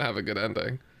this is going to have a good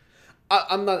ending?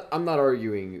 I'm not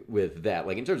arguing with that.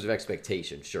 Like in terms of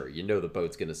expectation, sure, you know the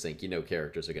boat's going to sink, you know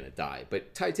characters are going to die,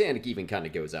 but Titanic even kind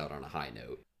of goes out on a high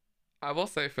note. I will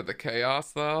say for the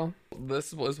chaos though,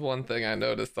 this was one thing I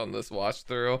noticed on this watch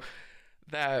through,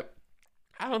 that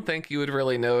I don't think you would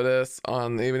really notice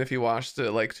on even if you watched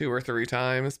it like 2 or 3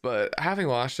 times, but having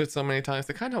watched it so many times,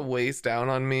 it kind of weighs down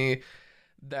on me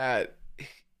that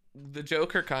the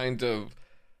Joker kind of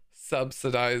not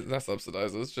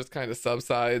subsidizes, just kind of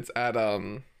subsides at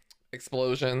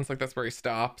explosions. Like that's where he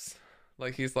stops.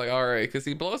 Like he's like, all right, because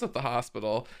he blows up the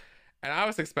hospital, and I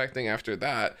was expecting after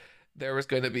that there was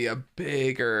going to be a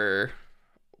bigger,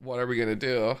 what are we gonna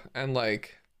do? And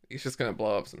like he's just gonna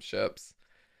blow up some ships.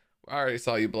 I already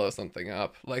saw you blow something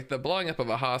up. Like the blowing up of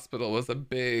a hospital was a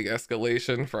big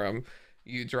escalation from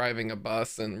you driving a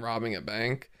bus and robbing a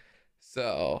bank.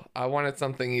 So I wanted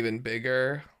something even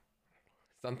bigger,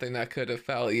 something that could have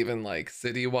felt even like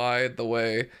citywide, the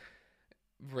way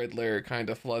Riddler kind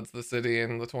of floods the city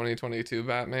in the 2022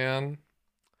 Batman,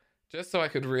 just so I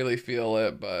could really feel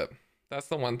it. But that's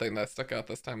the one thing that stuck out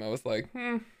this time. I was like,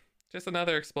 just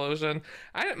another explosion.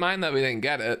 I didn't mind that we didn't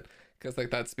get it, because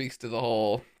like that speaks to the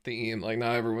whole theme. Like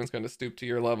not everyone's going to stoop to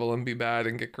your level and be bad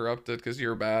and get corrupted because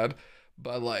you're bad.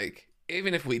 But like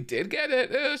even if we did get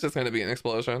it, it was just going to be an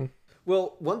explosion.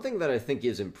 Well, one thing that I think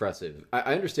is impressive,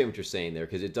 I understand what you're saying there,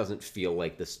 because it doesn't feel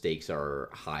like the stakes are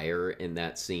higher in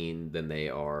that scene than they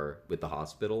are with the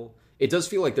hospital. It does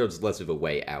feel like there's less of a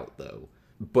way out, though.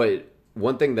 But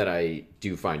one thing that I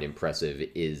do find impressive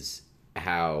is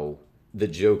how the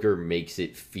Joker makes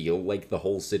it feel like the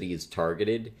whole city is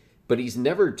targeted, but he's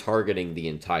never targeting the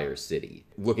entire city.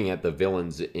 Looking at the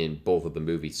villains in both of the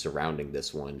movies surrounding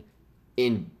this one,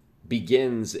 in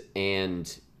Begins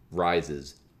and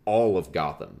Rises, all of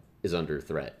Gotham is under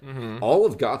threat. Mm-hmm. All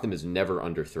of Gotham is never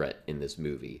under threat in this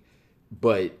movie.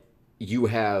 But you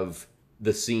have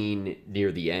the scene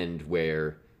near the end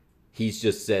where he's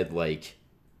just said, like,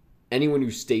 anyone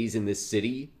who stays in this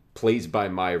city plays by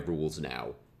my rules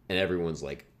now. And everyone's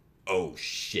like, oh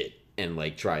shit. And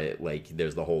like try it, like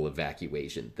there's the whole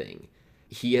evacuation thing.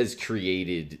 He has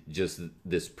created just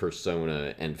this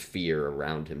persona and fear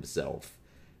around himself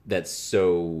that's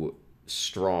so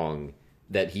strong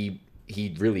that he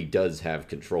really does have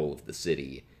control of the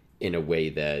city in a way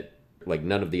that like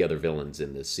none of the other villains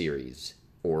in this series,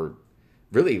 or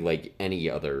really like any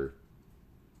other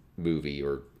movie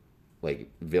or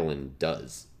like villain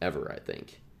does ever, I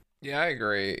think. Yeah, I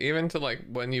agree. Even to like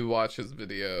when you watch his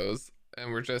videos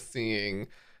and we're just seeing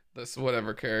this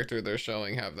whatever character they're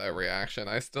showing have that reaction,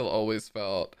 I still always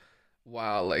felt,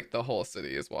 wow, like the whole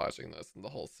city is watching this and the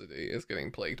whole city is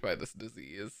getting plagued by this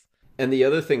disease. And the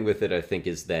other thing with it, I think,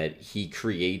 is that he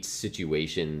creates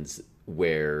situations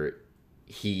where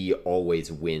he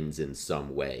always wins in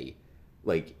some way.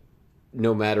 Like,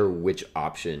 no matter which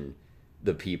option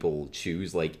the people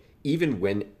choose, like, even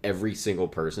when every single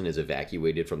person is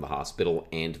evacuated from the hospital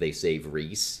and they save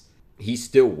Reese, he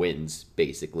still wins,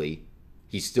 basically.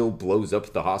 He still blows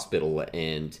up the hospital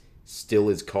and still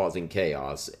is causing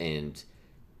chaos and,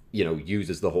 you know,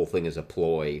 uses the whole thing as a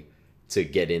ploy to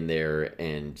get in there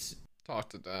and talk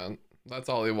to Dent. That's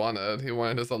all he wanted. He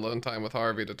wanted his alone time with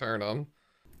Harvey to turn him.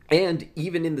 And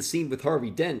even in the scene with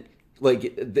Harvey Dent,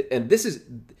 like, and this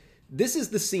is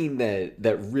the scene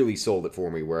that really sold it for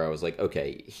me, where I was like,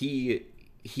 okay,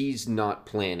 he's not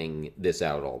planning this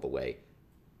out all the way.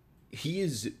 He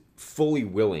is fully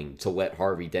willing to let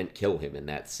Harvey Dent kill him in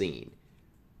that scene.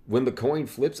 When the coin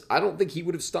flips, I don't think he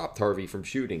would have stopped Harvey from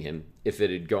shooting him if it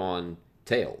had gone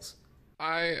tails.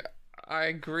 I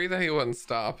agree that he wouldn't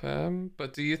stop him,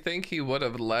 but do you think he would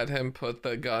have let him put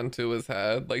the gun to his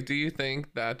head? Like, do you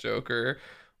think that Joker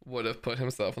would have put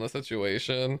himself in a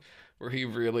situation where he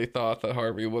really thought that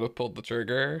Harvey would have pulled the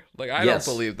trigger? Like, I Yes.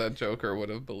 don't believe that Joker would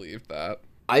have believed that.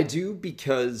 I do,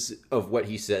 because of what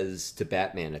he says to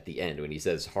Batman at the end when he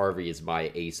says Harvey is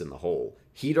my ace in the hole.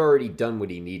 He'd already done what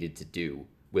he needed to do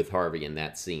with Harvey in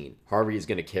that scene. Harvey is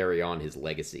going to carry on his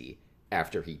legacy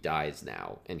after he dies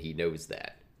now, and he knows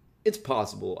that. It's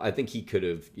possible. I think he could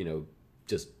have, you know,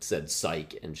 just said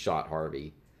psych and shot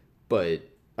Harvey. But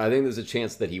I think there's a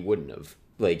chance that he wouldn't have.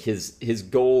 Like, his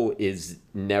goal is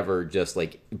never just,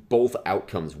 like, both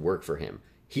outcomes work for him.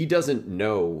 He doesn't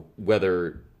know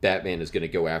whether Batman is going to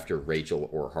go after Rachel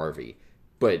or Harvey.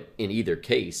 But in either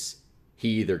case, he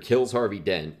either kills Harvey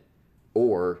Dent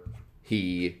or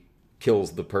he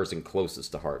kills the person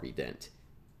closest to Harvey Dent.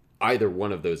 Either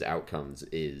one of those outcomes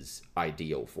is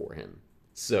ideal for him.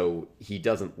 So he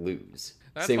doesn't lose.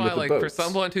 That's Same why, with the like, for boats.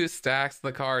 someone who stacks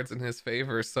the cards in his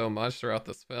favor so much throughout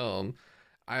this film,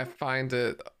 I find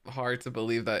it hard to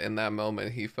believe that in that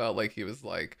moment he felt like he was,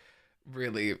 like,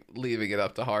 really leaving it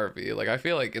up to Harvey. Like, I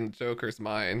feel like in Joker's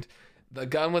mind, the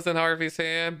gun was in Harvey's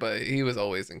hand, but he was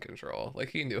always in control. Like,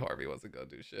 he knew Harvey wasn't gonna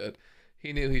do shit.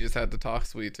 He knew he just had to talk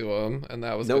sweet to him, and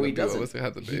that was No, gonna he be what doesn't. it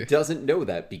had to He be. doesn't know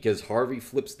that because Harvey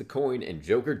flips the coin and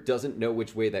Joker doesn't know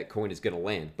which way that coin is going to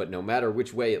land. But no matter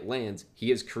which way it lands, he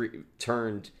has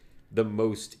turned the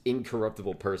most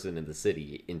incorruptible person in the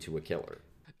city into a killer.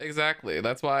 Exactly.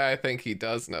 That's why I think he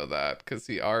does know that, because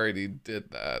he already did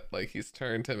that. Like, he's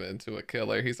turned him into a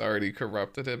killer. He's already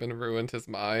corrupted him and ruined his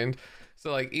mind.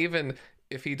 So, like, even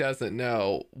if he doesn't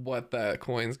know what that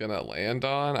coin's gonna land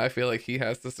on, I feel like he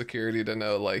has the security to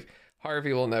know, like,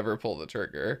 Harvey will never pull the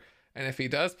trigger. And if he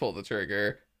does pull the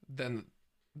trigger, then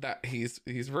that he's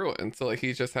ruined. So, like,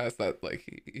 he just has that,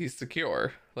 like, he's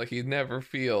secure. Like, he never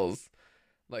feels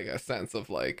like a sense of,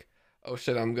 like, oh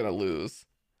shit, I'm gonna lose.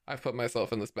 I've put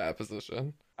myself in this bad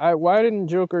position. Why didn't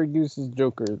Joker use his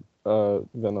Joker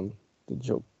venom,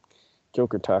 the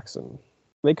Joker toxin?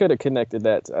 They could have connected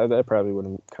that. That probably would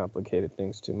have complicated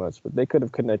things too much, but they could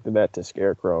have connected that to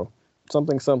Scarecrow,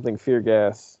 something fear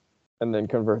gas, and then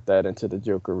convert that into the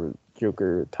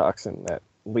Joker toxin that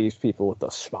leaves people with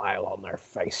a smile on their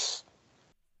face.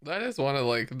 That is one of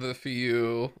like the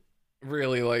few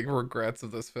really like regrets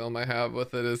of this film I have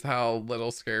with it, is how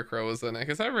little Scarecrow is in it,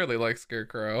 because I really like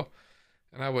Scarecrow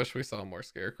and I wish we saw more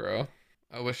Scarecrow.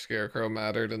 I wish Scarecrow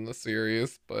mattered in the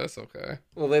series, but it's okay.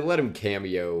 Well, they let him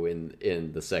cameo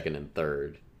in the second and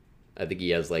third. I think he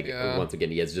has like Yeah. once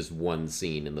again he has just one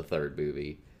scene in the third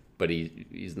movie, but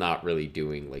he's not really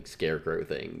doing like Scarecrow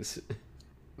things.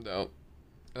 No.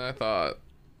 And I thought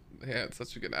he had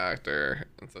such a good actor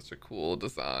and such a cool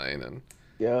design, and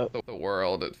Yeah, the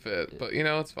world it fit. But you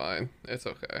know, it's fine. It's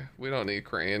okay. We don't need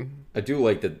Crane. I do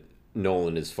like that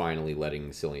Nolan is finally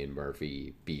letting Cillian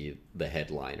Murphy be the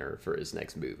headliner for his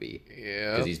next movie.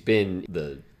 Yeah. Because he's been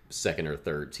the second or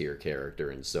third tier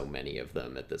character in so many of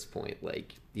them at this point.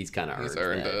 Like, he's kind of He's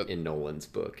earned earned that it. in Nolan's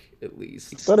book, at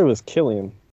least. I thought it was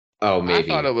Killian. Oh, maybe. I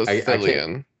thought it was I can't-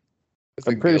 Cillian. Is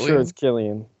I'm it pretty sure Gillian? it's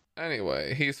Killian.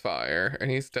 Anyway, he's fire,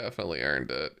 and he's definitely earned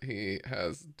it. He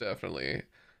has definitely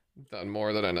done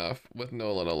more than enough with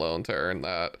Nolan alone to earn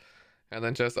that. And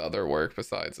then just other work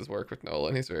besides his work with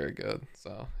Nolan, he's very good.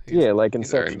 So Yeah, like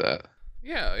he's earned Inception. that.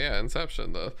 Yeah,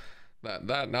 Inception,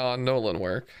 that non-Nolan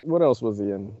work. What else was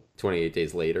he in? 28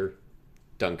 Days Later,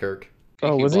 Dunkirk.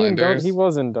 Oh, Peaky was he in Blinders. He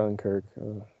was in Dunkirk.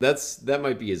 That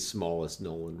might be his smallest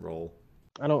Nolan role.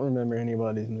 I don't remember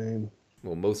anybody's name.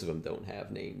 Well, most of them don't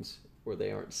have names, or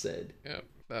they aren't said. Yeah,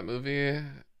 that movie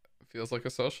feels like a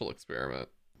social experiment.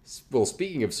 Well,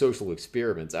 speaking of social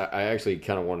experiments, I actually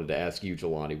kind of wanted to ask you,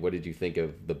 Jelani, what did you think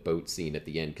of the boat scene at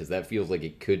the end? Because that feels like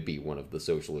it could be one of the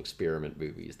social experiment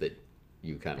movies that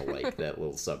you kind of like, that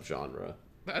little subgenre.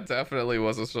 That definitely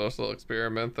was a social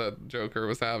experiment that Joker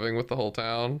was having with the whole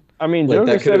town. I mean, Like, that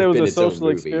Joker could said have it was been a its own social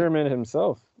movie. experiment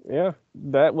himself. Yeah,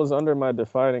 that was under my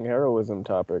defining heroism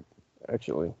topic,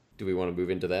 actually. Do we want to move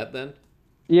into that then?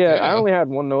 Yeah, Yeah. I only had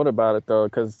one note about it though,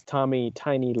 because Tommy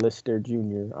Tiny Lister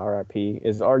Jr. R.I.P.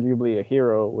 is arguably a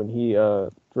hero when he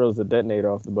throws the detonator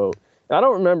off the boat. I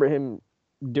don't remember him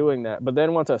doing that, but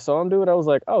then once I saw him do it, I was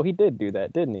like, oh, he did do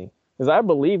that, didn't he? Because I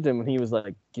believed him when he was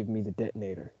like, give me the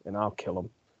detonator and I'll kill him.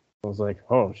 I was like,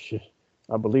 oh shit,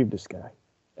 I believe this guy.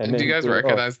 And then do you he guys threw it off.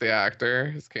 recognize the actor?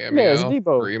 His cameo? Yeah, it's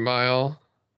Debo. Green Mile.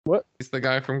 What? He's the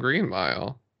guy from Green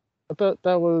Mile. I thought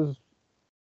that was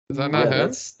Is that Yeah, not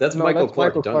him? That's no, Michael that's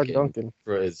Clark Michael Clark Duncan.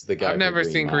 Duncan. Is the guy I've from never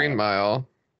seen Green Mile.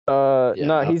 Yeah, No,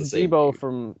 not the he's same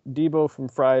Debo dude. from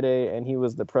Friday, and he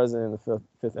was the president of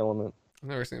Fifth Element. I've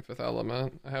never seen Fifth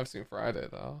Element. I have seen Friday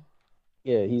though.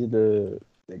 Yeah, he's the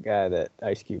guy that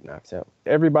Ice Cube knocks out.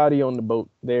 Everybody on the boat,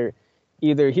 they're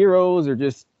either heroes or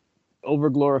just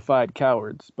overglorified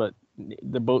cowards. But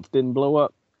the boats didn't blow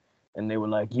up, and they were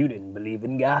like, "You didn't believe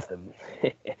in Gotham.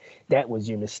 That was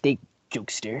your mistake,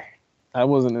 jokester." I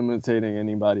wasn't imitating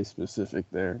anybody specific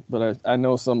there, but I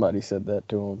know somebody said that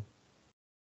to him.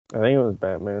 I think it was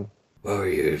Batman. What were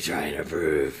you trying to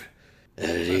prove?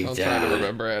 I'm trying to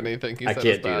remember anything he I said.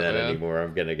 can't as do that Batman. anymore.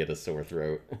 I'm gonna get a sore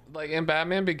throat. Like in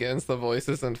Batman Begins, the voice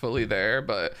isn't fully there,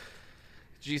 but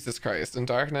Jesus Christ, in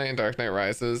Dark Knight and Dark Knight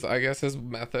Rises, I guess his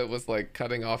method was like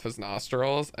cutting off his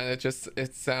nostrils, and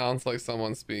it sounds like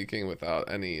someone speaking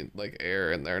without any like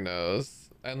air in their nose.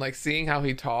 And like seeing how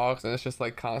he talks, and it's just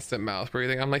like constant mouth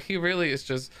breathing. I'm like, he really is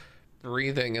just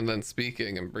breathing and then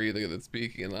speaking and breathing and then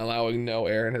speaking and allowing no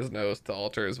air in his nose to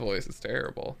alter his voice. It's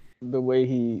terrible. The way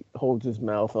he holds his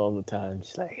mouth all the time,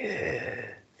 just like. Yeah,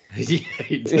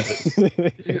 he does.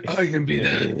 I can be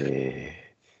that.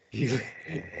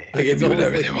 Like, it's do almost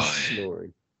whatever like they he's want.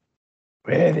 snoring.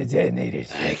 Where are the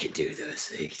detonators? I can do those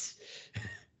things.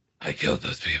 I killed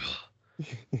those people.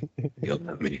 Killed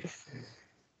them me.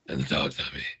 And the dogs on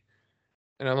me.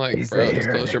 And I'm like, He's bro, right just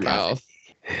here in close the your mouth.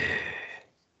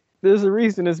 There's a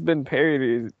reason it's been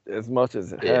parodied as much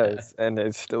as it Yeah. has, and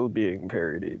it's still being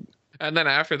parodied. And then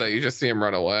after that, you just see him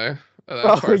run away. That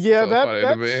Oh part's yeah, so funny to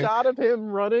that me. shot of him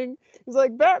running. He's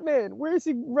like, Batman, where's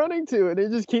he running to? And it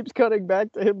just keeps cutting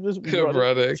back to him just Him running.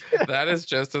 running. That is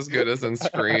just as good as in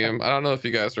Scream. I don't know if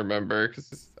you guys remember,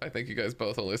 because I think you guys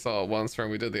both only saw it once when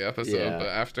we did the episode. Yeah. But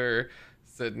after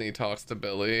Sydney talks to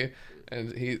Billy,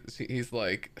 and he's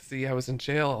like, "See, I was in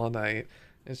jail all night,"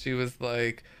 and she was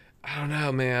like, "I don't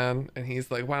know, man." And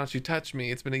he's like, "Why don't you touch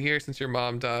me? It's been a year since your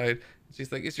mom died." And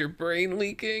she's like, "Is your brain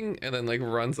leaking?" And then like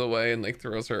runs away and like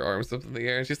throws her arms up in the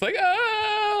air, and she's like,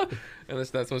 "Ah!" And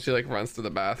that's when she like runs to the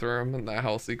bathroom, and that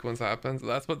whole sequence happens.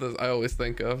 That's what I always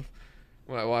think of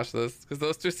when I watch this, because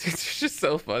those two scenes are just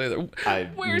so funny. I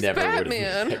Where's never would have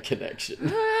Batman? made that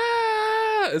connection.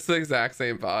 Ah! It's the exact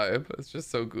same vibe. It's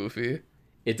just so goofy.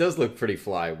 It does look pretty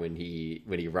fly when he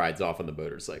rides off on the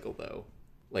motorcycle, though.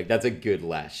 Like, that's a good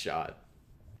last shot.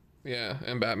 Yeah,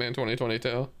 and Batman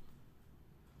 2022.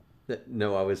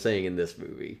 No, I was saying in this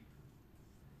movie.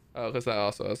 Oh, because that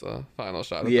also has a final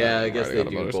shot. Of Yeah, Batman I guess riding they on a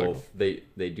do motorcycle. both.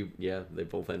 They do. Yeah, they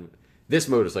both end. This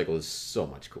motorcycle is so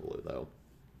much cooler, though.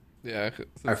 Yeah, 'cause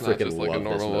I it's not freaking just like a love this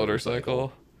normal motorcycle.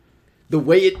 motorcycle. The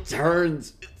way it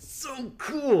turns, it's so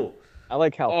cool. I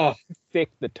like how Oh, thick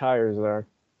the tires are.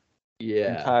 The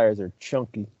yeah. tires are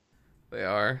chunky. They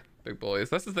are big boys.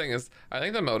 That's the thing is, I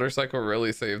think the motorcycle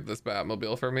really saved this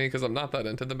Batmobile for me, because I'm not that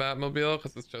into the Batmobile,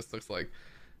 because it just looks like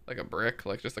a brick,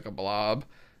 like just like a blob.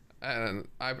 And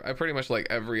I pretty much like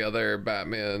every other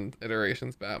Batman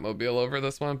iteration's Batmobile over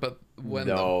this one, but when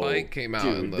No, the bike came out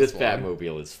dude, in this this one,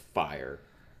 Batmobile is fire.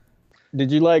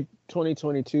 Did you like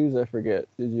 2022's? I forget.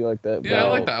 Did you like that? yeah, I No.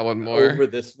 like that one more. Over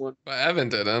this one, But Evan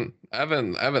didn't.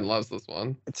 Evan loves this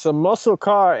one. It's a muscle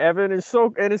car, Evan.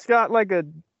 And it's got like a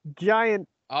giant.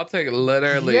 I'll take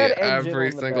literally Jet engine every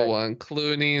on the single back. one.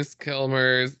 Clooney's,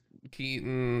 Kilmer's,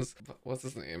 Keaton's, what's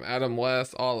his name? Adam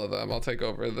West, all of them. I'll take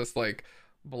over this like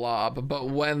blob. But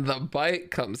when the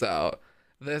bike comes out,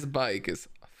 this bike is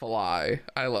fly.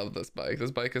 I love this bike.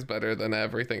 This bike is better than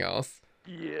everything else.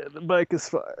 Yeah, the bike is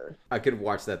fire. I could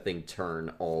watch that thing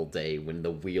turn all day when the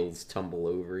wheels tumble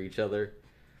over each other.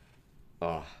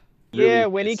 Oh, Yeah,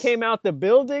 when he came out the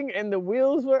building and the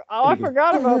wheels were. Oh, I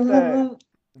forgot about that.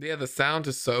 Yeah, the sound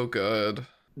is so good.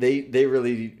 They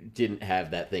really didn't have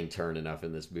that thing turn enough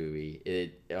in this movie.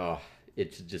 It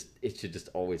should just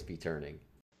always be turning.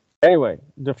 Anyway,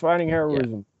 defining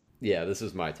heroism. Yeah, this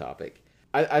is my topic.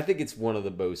 I think it's one of the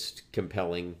most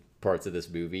compelling parts of this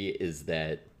movie is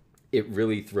that it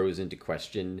really throws into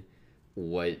question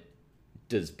what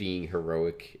does being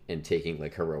heroic and taking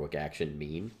like heroic action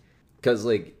mean. Because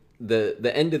like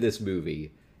the end of this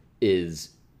movie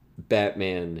is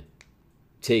Batman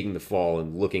taking the fall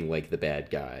and looking like the bad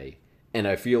guy, and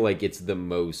I feel like it's the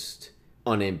most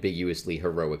unambiguously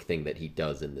heroic thing that he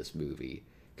does in this movie,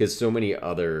 because so many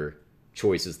other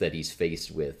choices that he's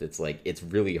faced with, it's like it's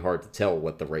really hard to tell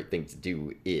what the right thing to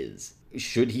do is.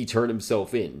 Should he turn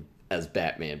himself in as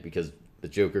Batman because the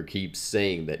Joker keeps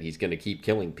saying that he's going to keep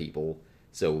killing people,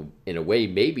 so in a way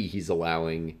maybe he's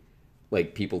allowing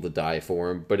like people to die for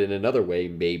him, but in another way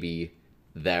maybe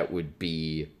that would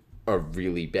be a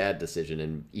really bad decision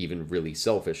and even really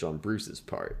selfish on Bruce's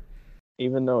part.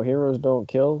 Even though heroes don't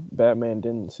kill, Batman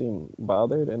didn't seem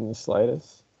bothered in the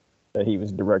slightest that he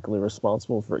was directly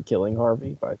responsible for killing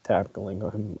Harvey by tackling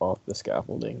him off the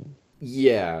scaffolding.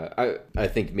 Yeah, I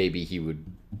think maybe he would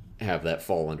have that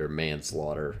fall under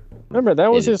manslaughter. Remember,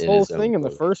 that was In- his in whole his own thing in the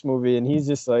book. first movie, and he's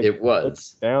just like It was. looks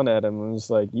down at him and was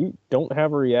like, "You don't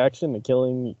have a reaction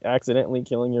to accidentally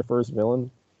killing your first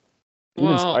villain." Even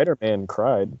Well- Spider-Man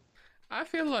cried. I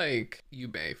feel like you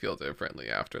may feel differently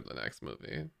after the next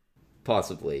movie.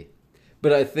 Possibly.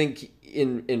 But I think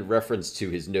in reference to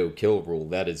his no-kill rule,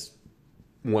 that is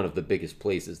one of the biggest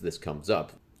places this comes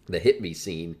up. The hit me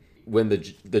scene, when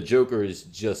the Joker is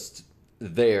just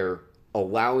there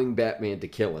allowing Batman to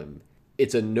kill him,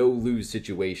 it's a no-lose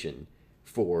situation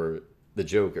for the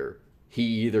Joker. He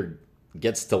either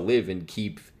gets to live and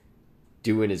keep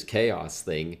doing his chaos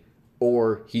thing,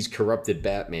 or he's corrupted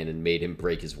Batman and made him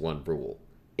break his one rule.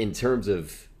 In terms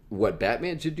of what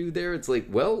Batman should do there, it's like,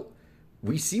 well,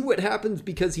 we see what happens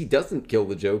because he doesn't kill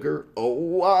the Joker. A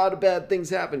lot of bad things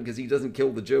happen because he doesn't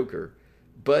kill the Joker.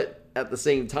 But at the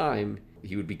same time,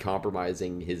 he would be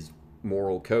compromising his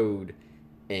moral code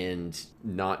and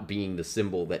not being the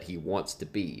symbol that he wants to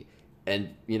be. And,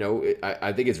 you know,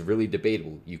 I think it's really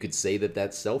debatable. You could say that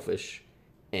that's selfish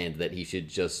and that he should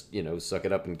just, you know, suck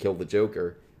it up and kill the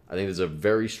Joker. I think there's a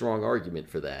very strong argument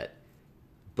for that.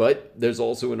 But there's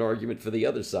also an argument for the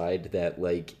other side that,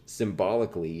 like,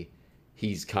 symbolically,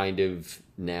 he's kind of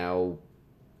now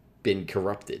been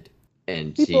corrupted.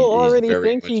 And People he's already very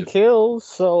think much he kills,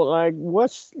 so like,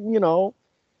 what's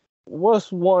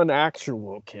one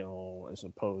actual kill as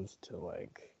opposed to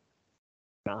like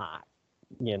not,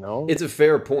 It's a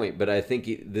fair point, but I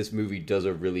think this movie does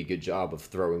a really good job of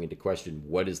throwing into question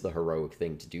what is the heroic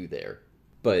thing to do there.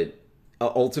 But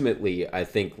ultimately, I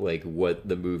think like what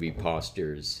the movie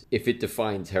postures, if it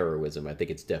defines heroism, I think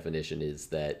its definition is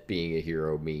that being a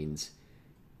hero means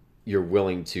you're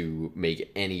willing to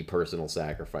make any personal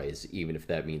sacrifice, even if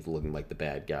that means looking like the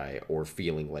bad guy or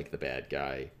feeling like the bad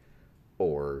guy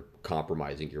or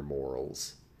compromising your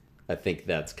morals. I think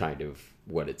that's kind of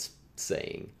what it's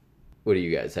saying. What do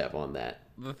you guys have on that?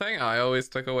 The thing I always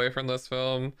took away from this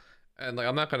film, and like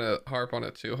I'm not gonna harp on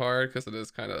it too hard because it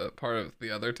is kind of part of the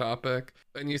other topic,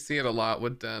 and you see it a lot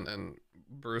with Dent and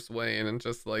Bruce Wayne, and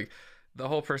just like the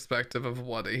whole perspective of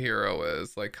what a hero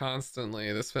is. Like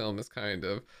constantly, this film is kind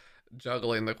of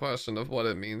juggling the question of what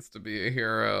it means to be a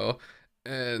hero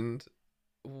and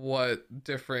what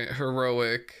different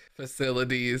heroic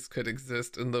facilities could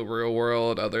exist in the real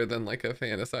world other than like a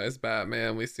fantasized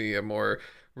Batman. We see a more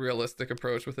realistic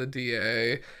approach with a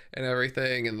DA and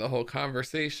everything, and the whole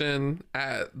conversation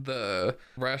at the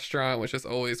restaurant, which is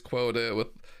always quoted with,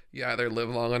 you either live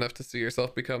long enough to see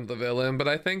yourself become the villain. But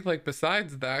I think like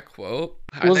besides that quote,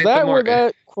 was that where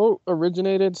that quote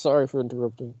originated? Sorry for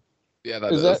interrupting. Yeah,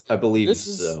 that is. is. I believe this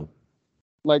is- so.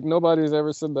 Like nobody's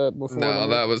ever said that before. No,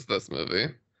 that was this movie.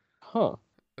 Huh.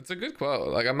 It's a good quote.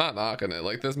 Like, I'm not knocking it.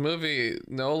 Like, this movie,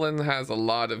 Nolan has a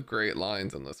lot of great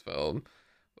lines in this film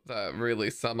that really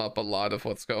sum up a lot of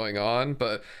what's going on.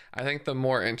 But I think the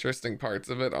more interesting parts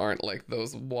of it aren't like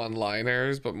those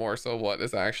one-liners, but more so what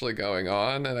is actually going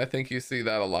on. And I think you see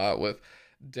that a lot with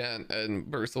Dent and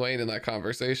Bruce Wayne in that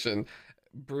conversation.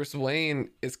 Bruce Wayne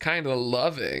is kind of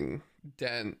loving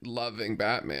Dent loving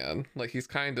Batman. Like he's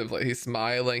kind of like, he's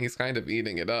smiling, he's kind of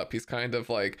eating it up. He's kind of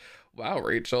like, wow,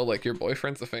 Rachel, like your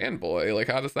boyfriend's a fanboy. Like,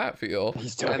 how does that feel?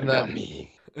 He's talking about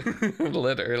me.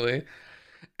 Literally.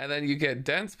 And then you get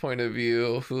Dent's point of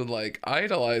view, who like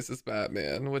idolizes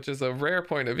Batman, which is a rare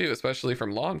point of view, especially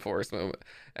from law enforcement.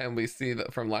 And we see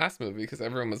that from last movie because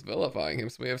everyone was vilifying him.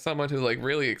 So we have someone who like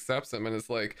really accepts him and is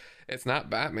like, it's not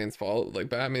Batman's fault. Like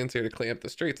Batman's here to clean up the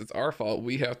streets. It's our fault.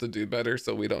 We have to do better,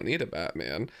 so we don't need a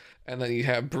Batman. And then you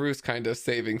have Bruce kind of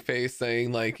saving face,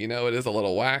 saying like, it is a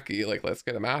little wacky. Like, let's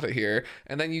get him out of here.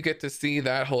 And then you get to see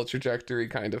that whole trajectory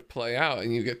kind of play out,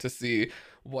 and you get to see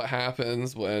what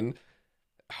happens when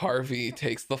Harvey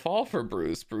takes the fall for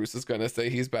Bruce. Bruce is going to say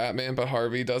he's Batman, but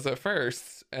Harvey does it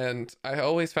first. And I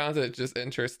always found it just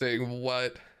interesting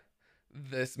what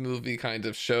this movie kind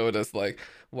of showed us, like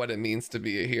what it means to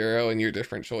be a hero and your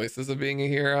different choices of being a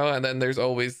hero. And then there's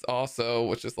always also,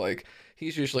 which is like,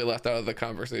 he's usually left out of the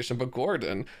conversation, but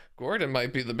Gordon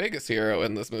might be the biggest hero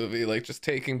in this movie, like just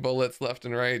taking bullets left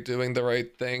and right, doing the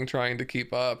right thing, trying to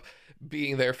keep up,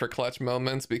 being there for clutch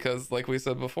moments, because like we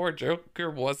said before,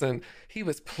 Joker he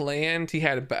was planned. He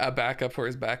had a backup for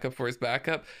his backup for his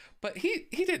backup, but he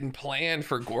didn't plan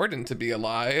for Gordon to be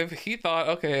alive. He thought,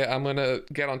 okay, I'm gonna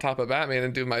get on top of Batman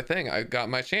and do my thing. I got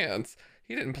my chance.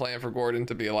 He didn't plan for Gordon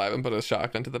to be alive and put a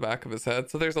shotgun to the back of his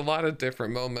head. So there's a lot of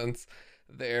different moments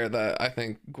there that I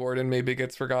think Gordon maybe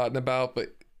gets forgotten about,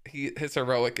 but his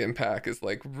heroic impact is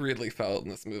like really felt in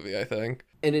this movie, I think.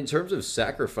 And in terms of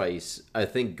sacrifice, I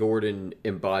think Gordon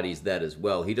embodies that as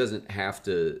well. He doesn't have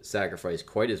to sacrifice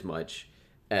quite as much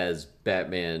as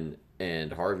Batman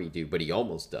and Harvey do, but he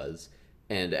almost does.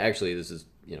 And actually, this is,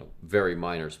 very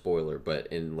minor spoiler, but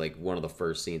in like one of the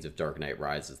first scenes of Dark Knight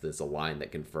Rises, there's a line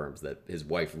that confirms that his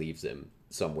wife leaves him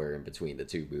somewhere in between the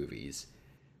two movies.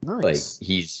 Nice. Like,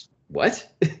 he's... What?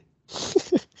 Did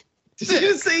you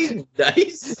just say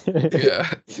nice?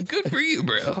 Yeah. Good for you,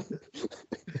 bro.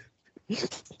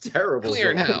 Terrible.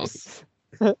 Clearing house.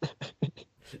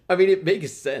 I mean, it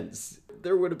makes sense.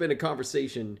 There would have been a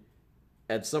conversation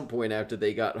at some point after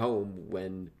they got home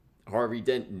when Harvey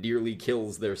Dent nearly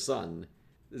kills their son.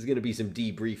 There's going to be some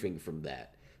debriefing from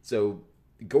that. So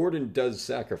Gordon does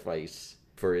sacrifice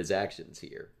for his actions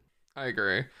here. I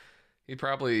agree. He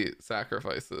probably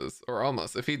sacrifices, or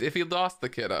almost. If he lost the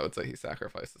kid, I would say he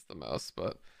sacrifices the most,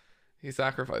 but he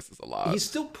sacrifices a lot. He's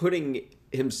still putting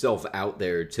himself out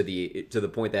there to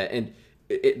the point that, and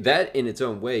that in its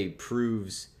own way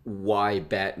proves why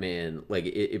Batman, like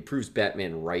it proves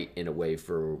Batman right in a way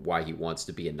for why he wants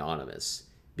to be anonymous,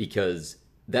 because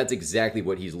that's exactly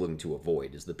what he's looking to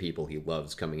avoid, is the people he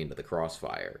loves coming into the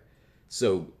crossfire.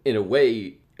 So in a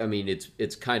way, I mean,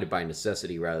 it's kind of by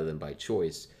necessity rather than by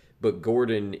choice. But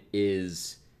Gordon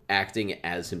is acting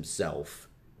as himself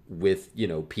with,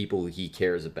 people he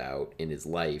cares about in his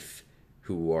life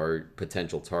who are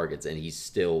potential targets, and he's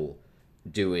still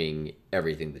doing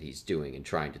everything that he's doing and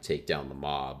trying to take down the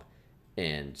mob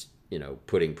and,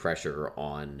 putting pressure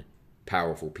on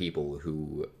powerful people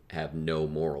who have no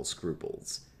moral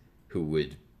scruples, who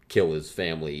would kill his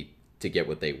family to get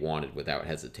what they wanted without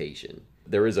hesitation.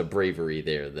 There is a bravery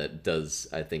there that does,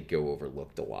 I think, go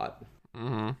overlooked a lot.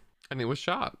 Mm-hmm. And he was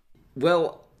shot.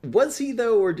 Well, was he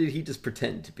though, or did he just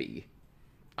pretend to be?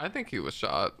 I think he was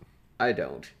shot. I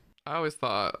don't. I always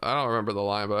thought, I don't remember the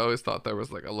line, but I always thought there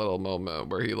was like a little moment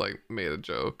where he like made a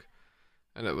joke.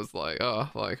 And it was like, oh,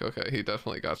 like, okay, he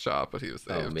definitely got shot, but he was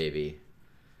saved. Oh, maybe.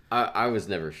 I was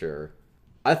never sure.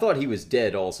 I thought he was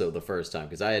dead also the first time,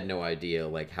 because I had no idea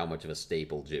like how much of a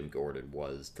staple Jim Gordon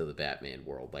was to the Batman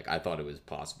world. Like, I thought it was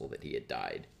possible that he had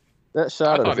died. That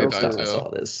shot I of thought he died Joker, too. I saw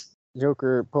this.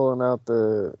 Joker pulling out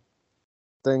the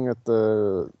thing at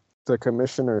the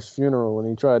commissioner's funeral when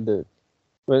he tried to,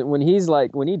 when he's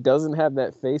like, when he doesn't have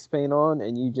that face paint on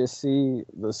and you just see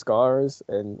the scars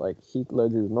and like Heath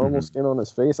Ledger's normal skin on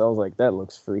his face, I was like, that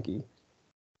looks freaky.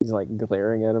 He's like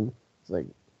glaring at him. It's like,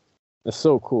 it's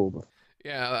so cool.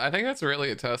 Yeah, I think that's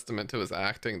really a testament to his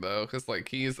acting, though, because like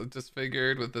he's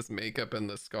disfigured with this makeup and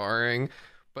the scarring,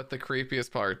 but the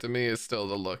creepiest part to me is still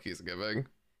the look he's giving.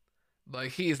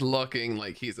 Like he's looking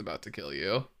like he's about to kill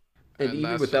you, And even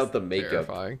that's without just the makeup,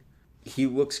 terrifying. he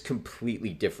looks completely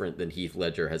different than Heath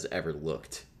Ledger has ever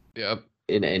looked Yep.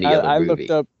 In any other I movie.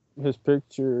 looked up his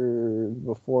picture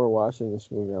before watching this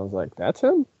movie. I was like, that's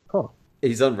him? Huh.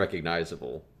 He's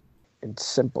unrecognizable. It's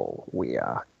simple. We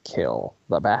kill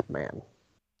the Batman.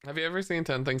 Have you ever seen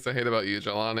 10 Things I Hate About You,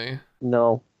 Jelani?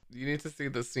 No. You need to see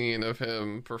the scene of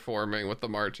him performing with the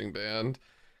marching band.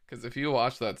 Because if you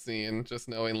watch that scene, just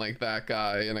knowing like that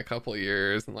guy in a couple of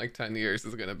years, in like 10 years,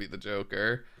 is going to be the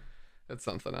Joker, it's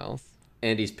something else.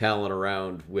 And he's palling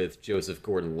around with Joseph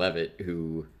Gordon-Levitt,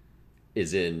 who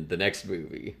is in the next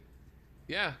movie.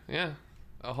 Yeah.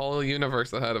 A whole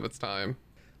universe ahead of its time.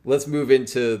 Let's move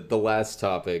into the last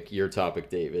topic, your topic,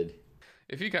 David.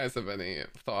 If you guys have any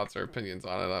thoughts or opinions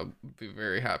on it, I'll be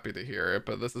very happy to hear it.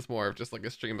 But this is more of just like a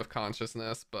stream of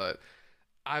consciousness. But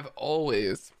I've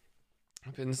always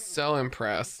been so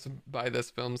impressed by this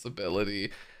film's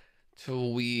ability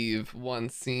to weave one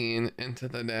scene into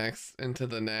the next.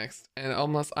 And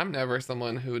almost, I'm never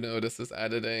someone who notices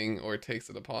editing or takes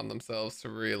it upon themselves to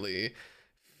really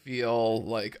feel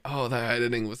like, oh, that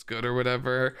editing was good or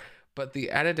whatever. But the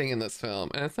editing in this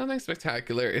film, and it's nothing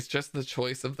spectacular, it's just the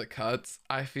choice of the cuts,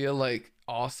 I feel like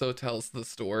also tells the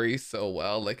story so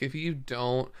well. Like if you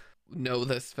don't know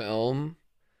this film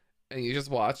and you just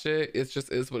watch it, it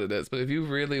just is what it is. But if you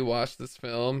really watch this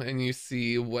film and you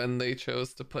see when they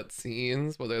chose to put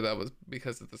scenes, whether that was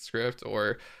because of the script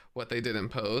or what they did in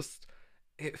post,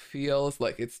 it feels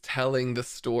like it's telling the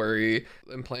story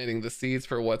and planting the seeds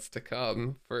for what's to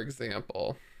come. For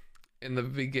example, in the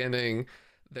beginning,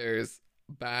 there's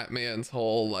Batman's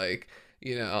whole like,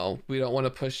 we don't want to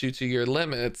push you to your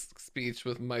limits speech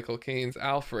with Michael Caine's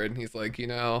Alfred. And he's like,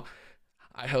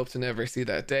 I hope to never see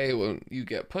that day when you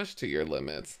get pushed to your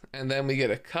limits. And then we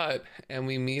get a cut and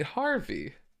we meet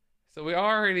Harvey. So we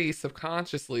already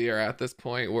subconsciously are at this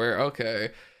point where, okay,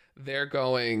 they're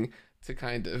going to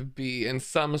kind of be in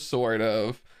some sort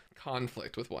of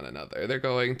conflict with one another. They're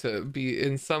going to be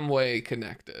in some way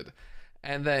connected.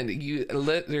 And then you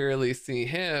literally see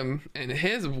him and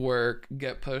his work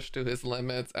get pushed to his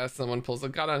limits as someone pulls a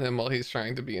gun on him while he's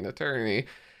trying to be an attorney.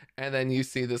 And then you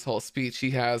see this whole speech he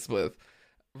has with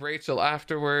Rachel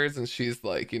afterwards, and she's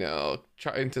like,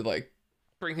 trying to like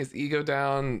bring his ego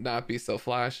down, not be so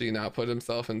flashy, not put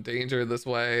himself in danger this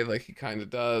way, like he kind of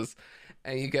does.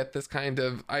 And you get this kind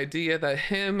of idea that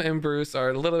him and Bruce are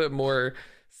a little bit more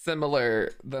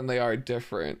similar than they are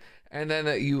different. And then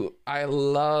I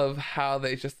love how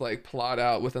they just like plot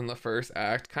out within the first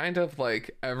act, kind of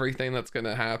like everything that's going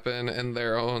to happen in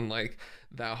their own, like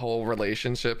that whole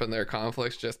relationship and their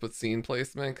conflicts just with scene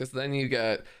placement. Cause then you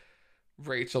get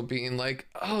Rachel being like,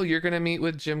 oh, you're going to meet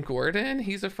with Jim Gordon?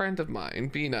 He's a friend of mine.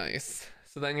 Be nice.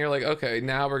 So then you're like, okay,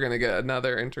 now we're going to get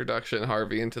another introduction,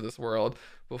 Harvey, into this world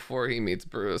before he meets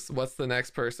Bruce. What's the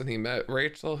next person he met?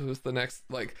 Rachel. Who's the next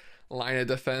like line of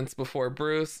defense before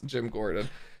Bruce? Jim Gordon.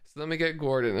 So then we get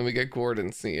Gordon and we get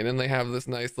Gordon's scene, and they have this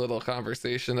nice little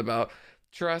conversation about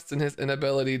trust and his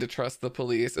inability to trust the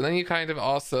police. And then you kind of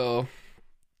also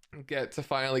get to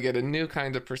finally get a new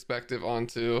kind of perspective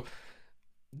onto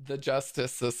the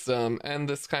justice system and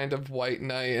this kind of white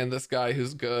knight and this guy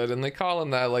who's good. And they call him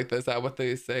that, like, is that what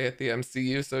they say at the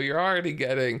MCU? So you're already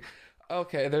getting,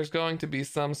 okay, there's going to be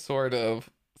some sort of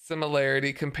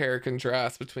similarity, compare,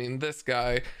 contrast between this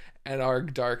guy and our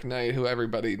Dark Knight, who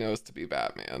everybody knows to be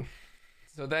Batman.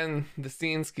 So then the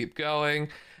scenes keep going,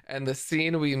 and the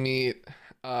scene we meet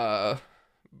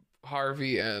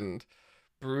Harvey and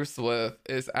Bruce with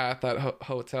is at that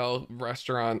hotel,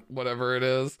 restaurant, whatever it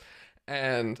is.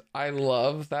 And I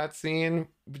love that scene.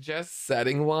 Just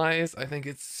setting wise, I think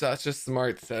it's such a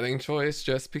smart setting choice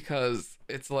just because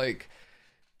it's like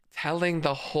telling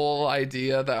the whole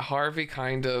idea that Harvey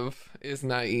kind of is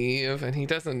naive and he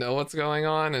doesn't know what's going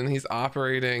on and he's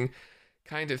operating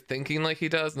kind of thinking like he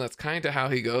does, and that's kind of how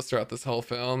he goes throughout this whole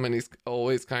film, and he's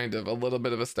always kind of a little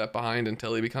bit of a step behind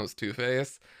until he becomes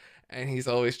Two-Face, and he's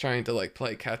always trying to like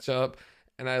play catch up.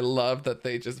 And I love that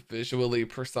they just visually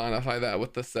personify that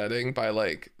with the setting by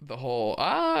like the whole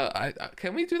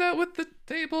can we do that with the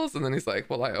tables, and then he's like,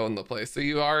 well, I own the place. So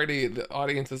you already, the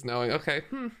audience is knowing, okay,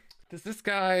 does this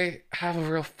guy have a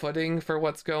real footing for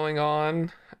what's going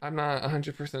on? I'm not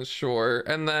 100% sure.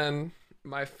 And then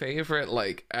my favorite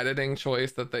like editing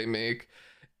choice that they make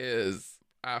is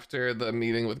after the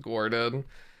meeting with Gordon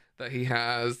that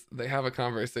they have a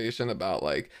conversation about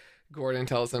like Gordon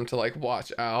tells him to like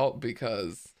watch out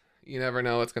because you never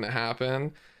know what's going to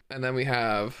happen. And then we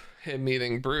have him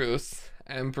meeting Bruce,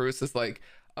 and Bruce is like,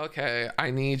 okay,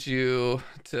 I need you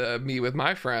to meet with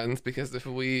my friends because if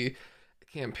we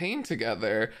campaign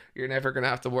together, you're never going to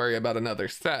have to worry about another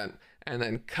cent. And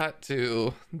then cut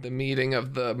to the meeting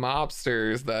of the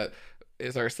mobsters that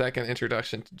is our second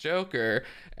introduction to Joker.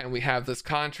 And we have this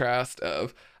contrast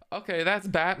of, okay, that's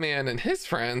Batman and his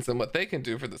friends and what they can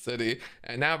do for the city.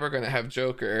 And now we're going to have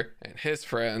Joker and his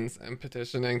friends and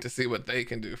petitioning to see what they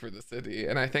can do for the city.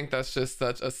 And I think that's just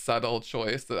such a subtle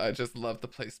choice that I just love the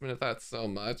placement of that so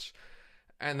much.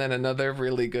 And then another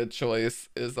really good choice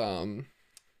is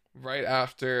right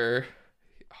after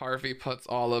Harvey puts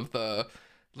all of the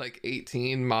like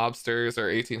 18 mobsters or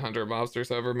 1800 mobsters,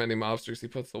 however many mobsters he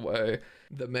puts away,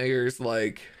 the mayor's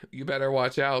like, you better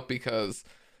watch out because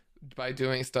by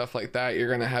doing stuff like that, you're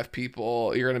gonna have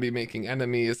people, you're gonna be making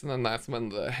enemies. And then that's when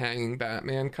the hanging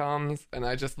Batman comes. And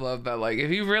I just love that, like,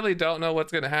 if you really don't know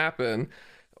what's gonna happen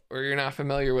or you're not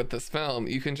familiar with this film,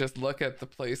 you can just look at the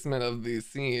placement of these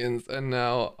scenes and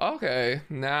know, okay,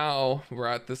 now we're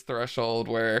at this threshold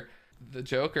where the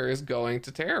Joker is going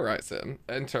to terrorize him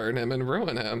and turn him and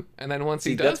ruin him. And then once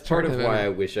he does, that's part of why I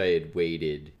wish I had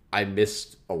waited. I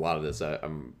missed a lot of this.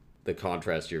 The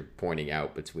contrast you're pointing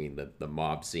out between the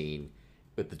mob scene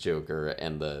with the Joker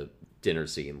and the dinner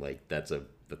scene, like that's a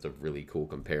really cool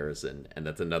comparison, and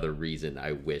that's another reason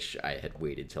I wish I had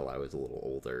waited till I was a little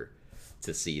older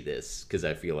to see this, because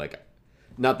I feel like,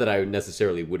 not that I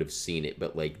necessarily would have seen it,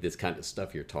 but like this kind of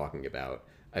stuff you're talking about,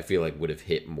 I feel like would have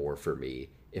hit more for me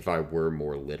if I were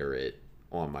more literate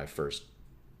on my first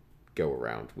go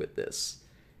around with this.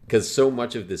 Because so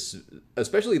much of this,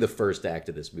 especially the first act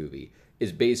of this movie,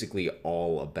 is basically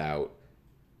all about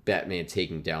Batman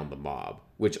taking down the mob,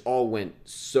 which all went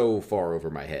so far over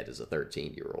my head as a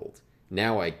 13-year-old.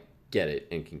 Now I get it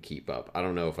and can keep up. I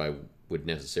don't know if I would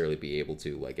necessarily be able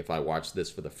to. Like, if I watched this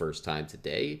for the first time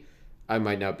today, I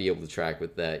might not be able to track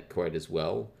with that quite as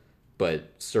well, but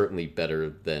certainly better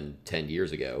than 10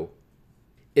 years ago.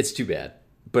 It's too bad.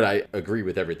 But I agree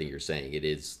with everything you're saying. It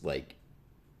is, like,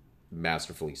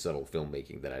 masterfully subtle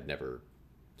filmmaking that I'd never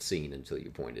seen until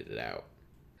you pointed it out.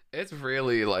 It's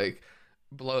really, like,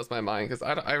 blows my mind because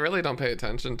I really don't pay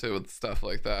attention to stuff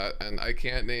like that, and I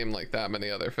can't name, like, that many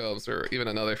other films or even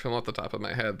another film off the top of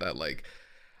my head that, like,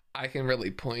 I can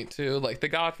really point to. Like, The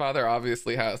Godfather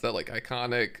obviously has that, like,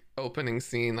 iconic opening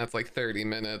scene that's like 30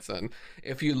 minutes, and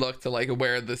if you look to like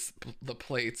where the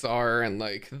plates are and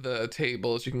like the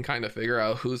tables, you can kind of figure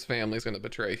out whose family's going to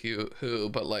betray who.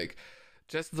 But like,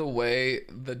 just the way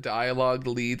the dialogue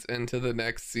leads into the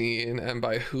next scene and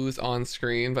by who's on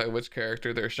screen, by which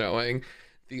character they're showing,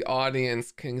 the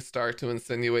audience can start to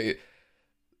insinuate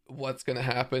what's going to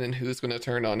happen and who's going to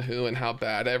turn on who and how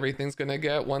bad everything's going to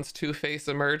get once Two-Face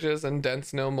emerges and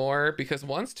Dent's no more. Because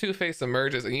once Two-Face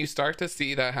emerges, and you start to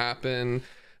see that happen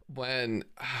when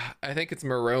I think it's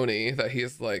Maroni, that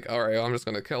he's like, all right, I'm just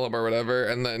going to kill him or whatever.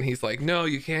 And then he's like, no,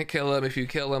 you can't kill him. If you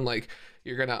kill him, like,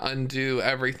 you're going to undo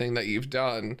everything that you've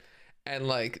done. And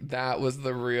like, that was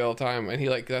the real time. And he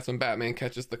like, that's when Batman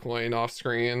catches the coin off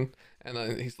screen. And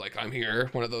then he's like, I'm here.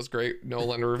 One of those great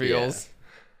Nolan reveals. Yeah.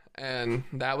 And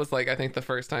that was like, I think the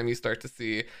first time you start to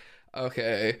see,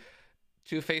 okay,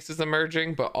 Two-Face is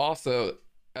emerging, but also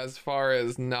as far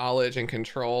as knowledge and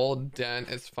control, Dent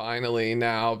is finally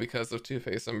now, because of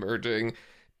Two-Face emerging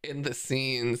in the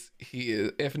scenes, he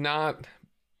is, if not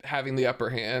having the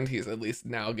upper hand, he's at least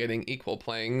now getting equal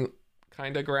playing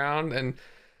kind of ground. And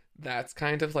that's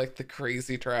kind of like the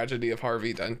crazy tragedy of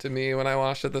Harvey Dent to me when I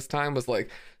watched it this time, was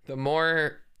like, the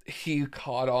more he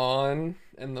caught on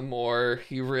and the more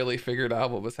he really figured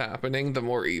out what was happening, the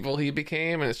more evil he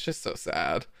became. And it's just so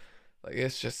sad. Like,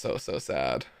 it's just so, so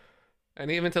sad.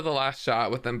 And even to the last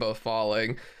shot with them both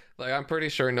falling, like, I'm pretty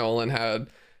sure Nolan had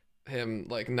him,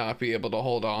 like, not be able to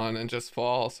hold on and just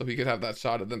fall so he could have that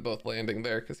shot of them both landing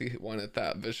there, because he wanted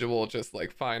that visual, just,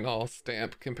 like, final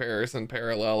stamp comparison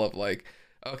parallel of, like,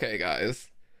 okay, guys,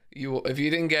 if you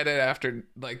didn't get it after,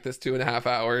 like, this 2.5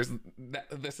 hours,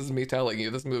 this is me telling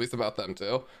you this movie's about them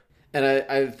too. And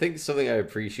I think something I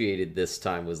appreciated this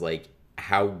time was, like,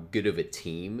 how good of a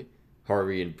team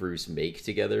Harvey and Bruce make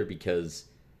together, because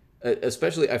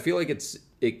especially I feel like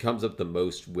it comes up the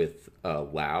most with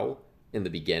Lau in the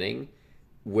beginning,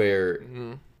 where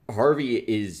Harvey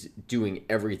is doing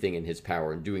everything in his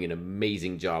power and doing an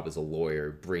amazing job as a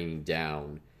lawyer, bringing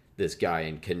down this guy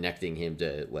and connecting him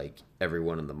to, like,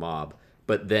 everyone in the mob.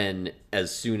 But then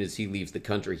as soon as he leaves the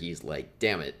country, he's like,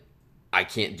 damn it, I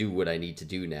can't do what I need to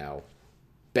do now.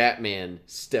 Batman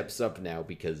steps up now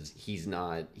because he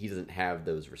doesn't have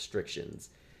those restrictions.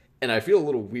 And I feel a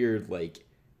little weird, like,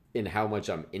 in how much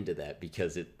I'm into that,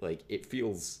 because it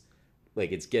feels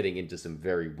like it's getting into some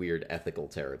very weird ethical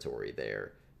territory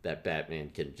there, that Batman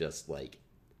can just, like,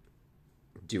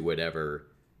 do whatever,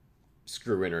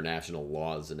 screw international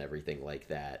laws and everything like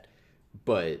that.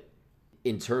 But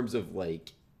in terms of,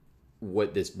 like,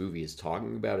 what this movie is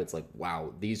talking about, it's like,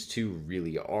 wow, these two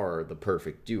really are the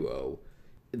perfect duo.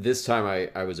 This time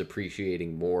I was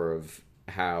appreciating more of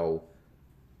how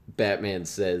Batman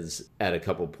says at a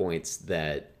couple points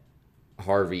that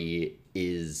Harvey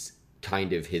is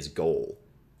kind of his goal.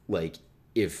 Like,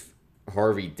 if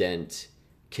Harvey Dent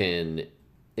can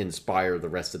inspire the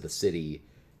rest of the city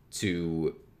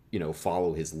to, you know,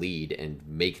 follow his lead and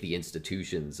make the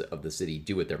institutions of the city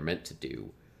do what they're meant to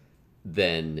do,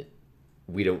 then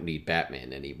we don't need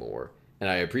Batman anymore. And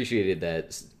I appreciated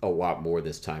that a lot more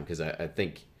this time, because I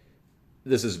think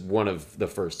this is one of the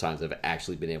first times I've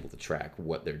actually been able to track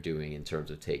what they're doing in terms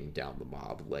of taking down the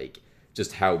mob. Like,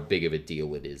 just how big of a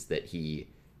deal it is that he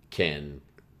can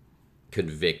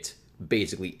convict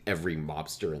basically every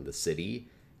mobster in the city,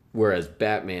 whereas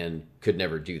Batman could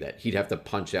never do that. He'd have to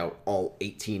punch out all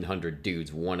 1,800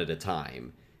 dudes one at a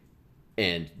time,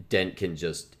 and Dent can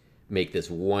just make this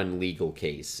one legal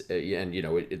case. And, you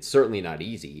know, it's certainly not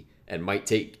easy and might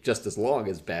take just as long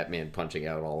as Batman punching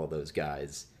out all of those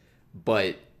guys,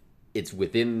 but it's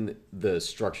within the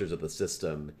structures of the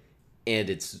system, and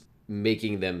it's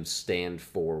making them stand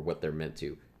for what they're meant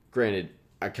to. Granted,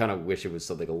 I kind of wish it was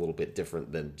something a little bit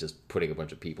different than just putting a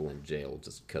bunch of people in jail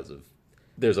just because of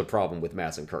there's a problem with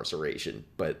mass incarceration.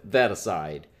 But that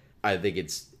aside, I think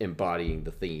it's embodying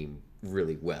the theme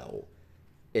really well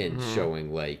and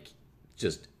showing, like,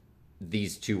 just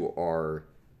these two are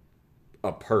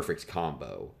a perfect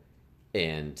combo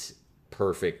and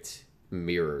perfect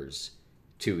mirrors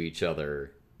to each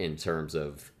other in terms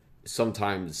of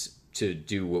sometimes to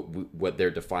do what they're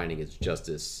defining as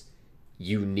justice,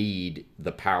 you need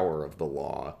the power of the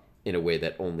law in a way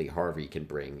that only Harvey can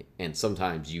bring, and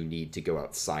sometimes you need to go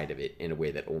outside of it in a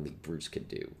way that only Bruce can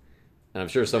do. And I'm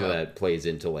sure some of that plays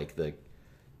into, like, the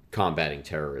combating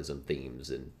terrorism themes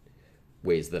and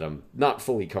ways that I'm not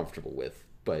fully comfortable with,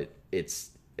 but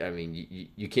it's, I mean,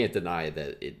 you can't deny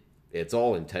that it's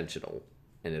all intentional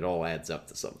and it all adds up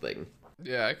to something.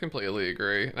 Yeah, I completely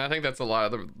agree. And I think that's a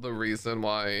lot of the reason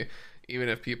why, even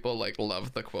if people, like,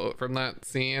 love the quote from that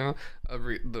scene,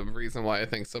 the reason why I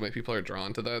think so many people are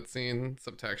drawn to that scene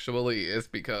subtextually is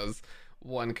because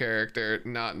one character,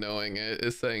 not knowing it,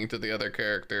 is saying to the other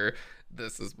character,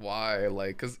 this is why,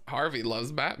 like, because Harvey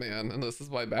loves Batman, and this is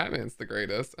why Batman's the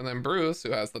greatest. And then Bruce,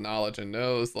 who has the knowledge and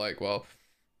knows, like, well,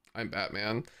 I'm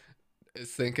Batman,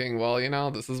 is thinking, well, you know,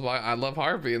 this is why I love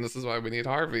Harvey, and this is why we need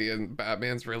Harvey, and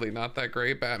Batman's really not that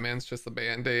great. Batman's just a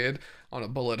band-aid on a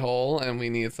bullet hole, and we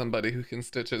need somebody who can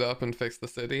stitch it up and fix the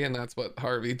city, and that's what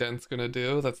Harvey Dent's gonna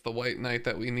do. That's the white knight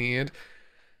that we need.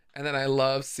 And then I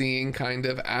love seeing, kind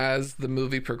of, as the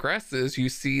movie progresses, you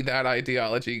see that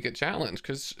ideology get challenged,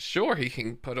 because sure, he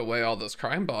can put away all those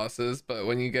crime bosses, but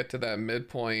when you get to that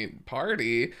midpoint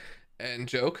party and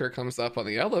Joker comes up on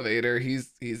the elevator,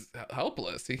 he's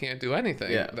helpless. He can't do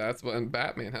anything. Yeah. That's when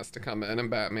Batman has to come in, and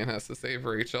Batman has to save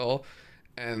Rachel,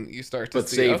 and you start to But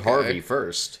see, save okay, Harvey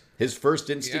first. His first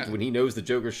instinct Yeah. when he knows the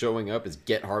Joker's showing up is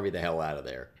get Harvey the hell out of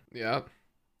there. Yeah.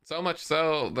 So much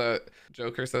so that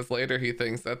Joker says later he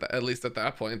thinks that at least at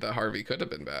that point that Harvey could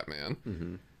have been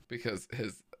Batman, because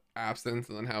his absence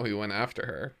and then how he went after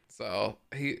her. So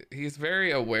he's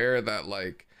very aware that,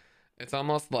 like, it's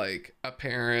almost like a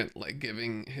parent, like,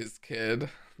 giving his kid,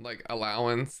 like,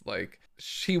 allowance. Like,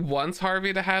 she wants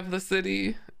Harvey to have the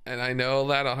city And I know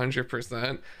that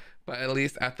 100%, but at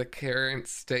least at the current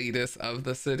status of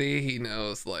the city, he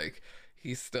knows like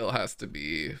he still has to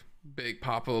be Big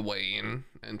Papa Wayne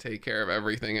and take care of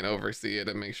everything and oversee it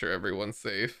and make sure everyone's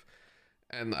safe.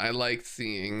 And I liked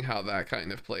seeing how that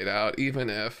kind of played out, even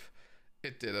if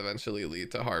it did eventually lead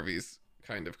to Harvey's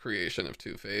kind of creation of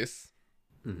Two-Face,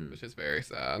 which is very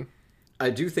sad. I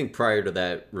do think prior to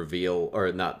that reveal,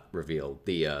 or not reveal,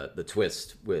 the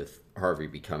twist with Harvey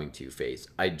becoming Two-Face,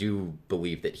 I do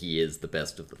believe that he is the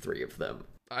best of the three of them.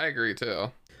 I agree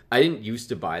too. I didn't used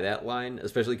to buy that line,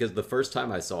 especially because the first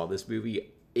time I saw this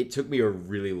movie, it took me a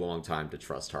really long time to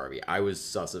trust Harvey. I was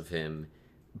sus of him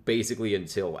basically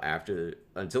until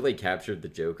they captured the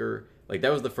Joker. Like,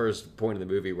 that was the first point in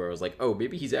the movie where I was like, oh,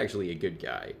 maybe he's actually a good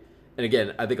guy. And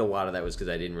again, I think a lot of that was because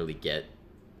I didn't really get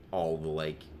all the,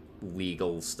 like,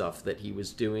 legal stuff that he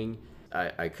was doing.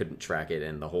 I couldn't track it,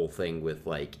 and the whole thing with,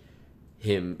 like,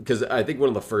 him... Because I think one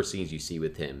of the first scenes you see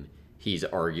with him, he's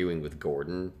arguing with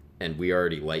Gordon, and we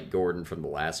already like Gordon from the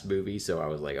last movie, so I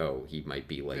was like, oh, he might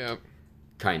be, like... Yep.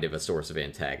 kind of a source of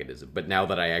antagonism. But now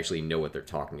that I actually know what they're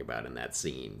talking about in that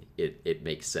scene, it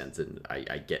makes sense, and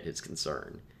I get his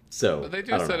concern. So But they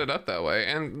do set it up that way.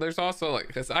 And there's also like,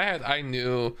 because I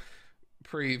knew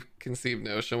preconceived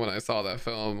notion when I saw that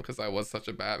film, because I was such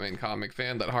a Batman comic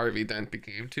fan, that Harvey Dent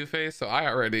became Two-Face, so I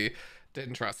already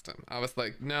didn't trust him. I was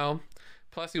like, no.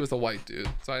 Plus he was a white dude,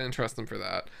 so I didn't trust him for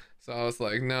that. So I was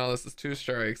like, no, this is two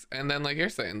strikes. And then, like you're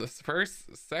saying, the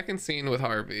second scene with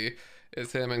Harvey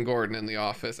is him and Gordon in the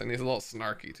office, and he's a little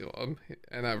snarky to him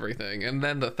and everything. And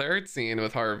then the third scene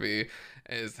with Harvey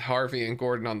is Harvey and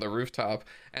Gordon on the rooftop,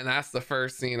 and that's the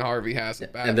first scene Harvey has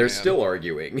with Batman. And they're still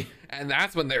arguing. And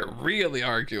that's when they're really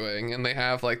arguing, and they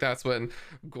have, like, that's when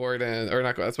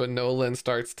that's when Nolan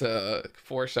starts to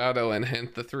foreshadow and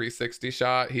hint the 360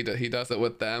 shot. He does it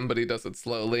with them, but he does it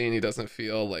slowly, and he doesn't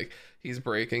feel like he's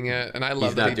breaking it. And I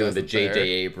love that he's not doing the J.J.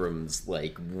 Abrams,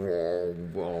 like,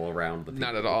 wall around the people.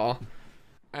 Not at all.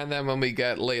 And then when we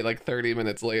get like 30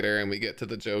 minutes later and we get to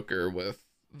the Joker with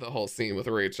the whole scene with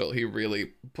Rachel, he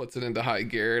really puts it into high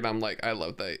gear. And I'm like, I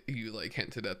love that you like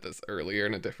hinted at this earlier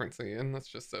in a different scene. That's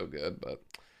just so good. But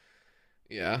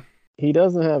yeah. He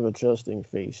doesn't have a trusting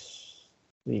face.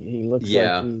 He looks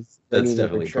like he's that's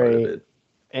definitely part of it.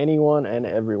 Anyone and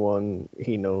everyone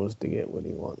he knows to get what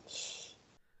he wants.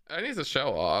 And he's a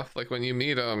show off. Like when you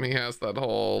meet him, he has that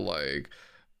whole like,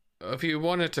 if you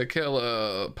wanted to kill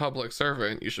a public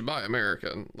servant, you should buy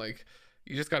American. Like,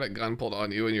 you just got a gun pulled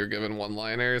on you and you're given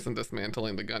one-liners and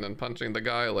dismantling the gun and punching the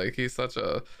guy. Like, he's such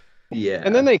a... Yeah.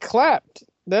 And then they clapped.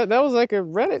 That was like a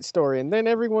Reddit story, and then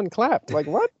everyone clapped. Like,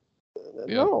 what? Yep.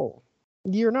 No.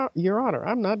 You're not, Your Honor,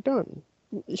 I'm not done.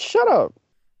 Shut up.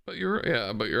 But Your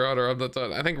Honor, I'm not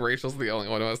done. I think Rachel's the only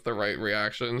one who has the right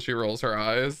reaction. She rolls her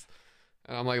eyes.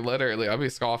 And I'm like, literally, I'd be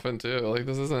scoffing too. Like,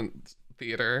 this isn't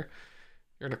theater.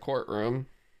 You're in a courtroom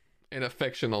in a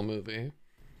fictional movie.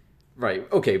 Right.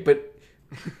 Okay, but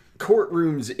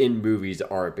courtrooms in movies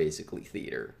are basically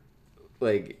theater.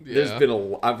 Like, there's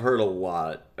been I've heard a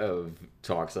lot of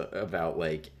talks about,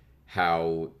 like,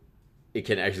 how it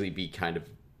can actually be kind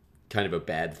of a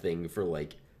bad thing for,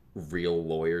 like, real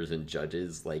lawyers and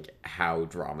judges, like, how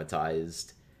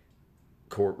dramatized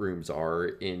courtrooms are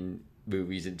in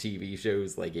movies and TV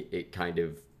shows. Like, it kind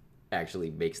of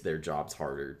actually makes their jobs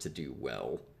harder to do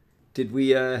well. Did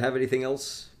we have anything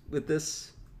else with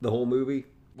this? The whole movie?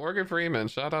 Morgan Freeman.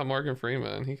 Shout out Morgan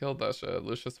Freeman. He killed that shit.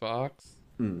 Lucius Fox.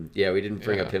 Yeah, we didn't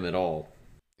bring up him at all.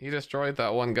 He destroyed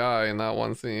that one guy in that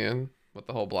one scene with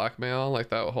the whole blackmail. Like,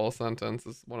 that whole sentence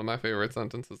is one of my favorite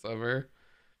sentences ever.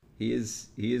 He is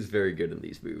very good in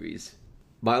these movies.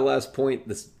 My last point,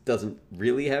 this doesn't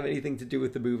really have anything to do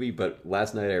with the movie, but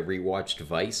last night I rewatched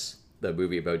Vice, the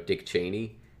movie about Dick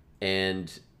Cheney.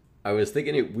 And I was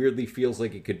thinking it weirdly feels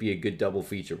like it could be a good double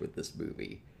feature with this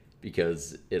movie,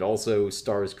 because it also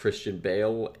stars Christian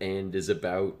Bale and is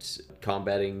about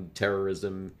combating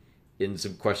terrorism in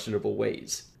some questionable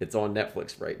ways. It's on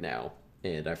Netflix right now,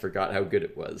 and I forgot how good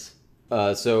it was.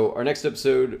 So our next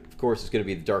episode, of course, is going to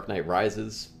be The Dark Knight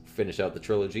Rises, finish out the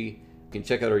trilogy. You can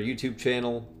check out our YouTube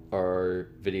channel. Our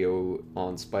video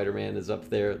on Spider-Man is up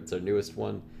there. It's our newest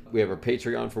one. We have our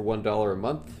Patreon for $1 a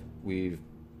month. We've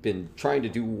been trying to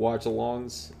do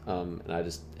watch-alongs, and I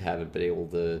just haven't been able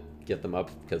to get them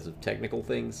up because of technical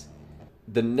things.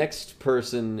 The next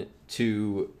person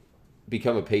to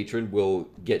become a patron will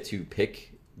get to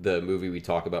pick the movie we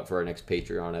talk about for our next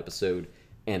Patreon episode,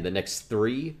 and the next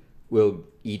three will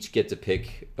each get to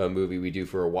pick a movie we do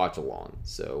for a watch-along.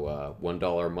 So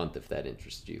 $1 a month if that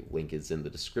interests you. Link is in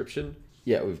the description.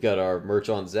 Yeah, we've got our merch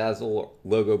on Zazzle,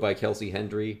 logo by Kelsey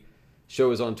Hendry.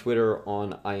 Show is on Twitter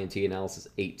on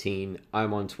INTAnalysis18.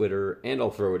 I'm on Twitter, and I'll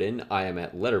throw it in. I am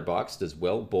at Letterboxd as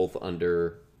well, both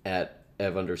under at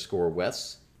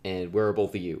Ev_Wes. And where are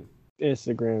both of you?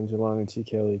 Instagram, Jelani T.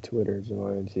 Kelly. Twitter,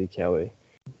 Jelani T. Kelly.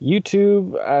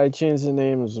 YouTube, I changed the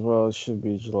name as well. It should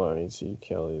be Jelani T.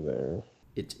 Kelly there.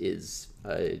 It is.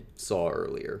 I saw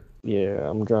earlier. Yeah,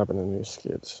 I'm dropping a new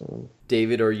skit soon.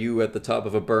 David, are you at the top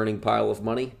of a burning pile of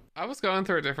money? I was going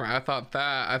through a different. I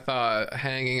thought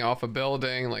hanging off a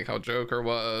building, like how Joker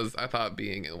was. I thought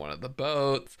being in one of the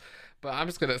boats. But I'm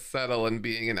just going to settle in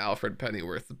being in Alfred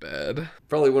Pennyworth's bed.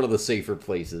 Probably one of the safer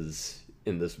places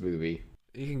in this movie.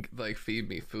 You can, like, feed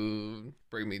me food,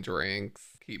 bring me drinks,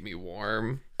 keep me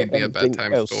warm. Give me a Anything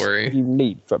bedtime else story. you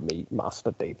need from me,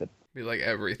 Master David. Be like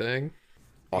everything.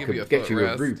 I Give me can a get you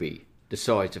footrest. a ruby the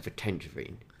size of a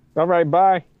tangerine. All right,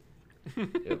 bye.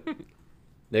 Yep.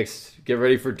 Next, get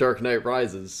ready for Dark Knight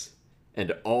Rises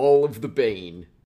and all of the Bane.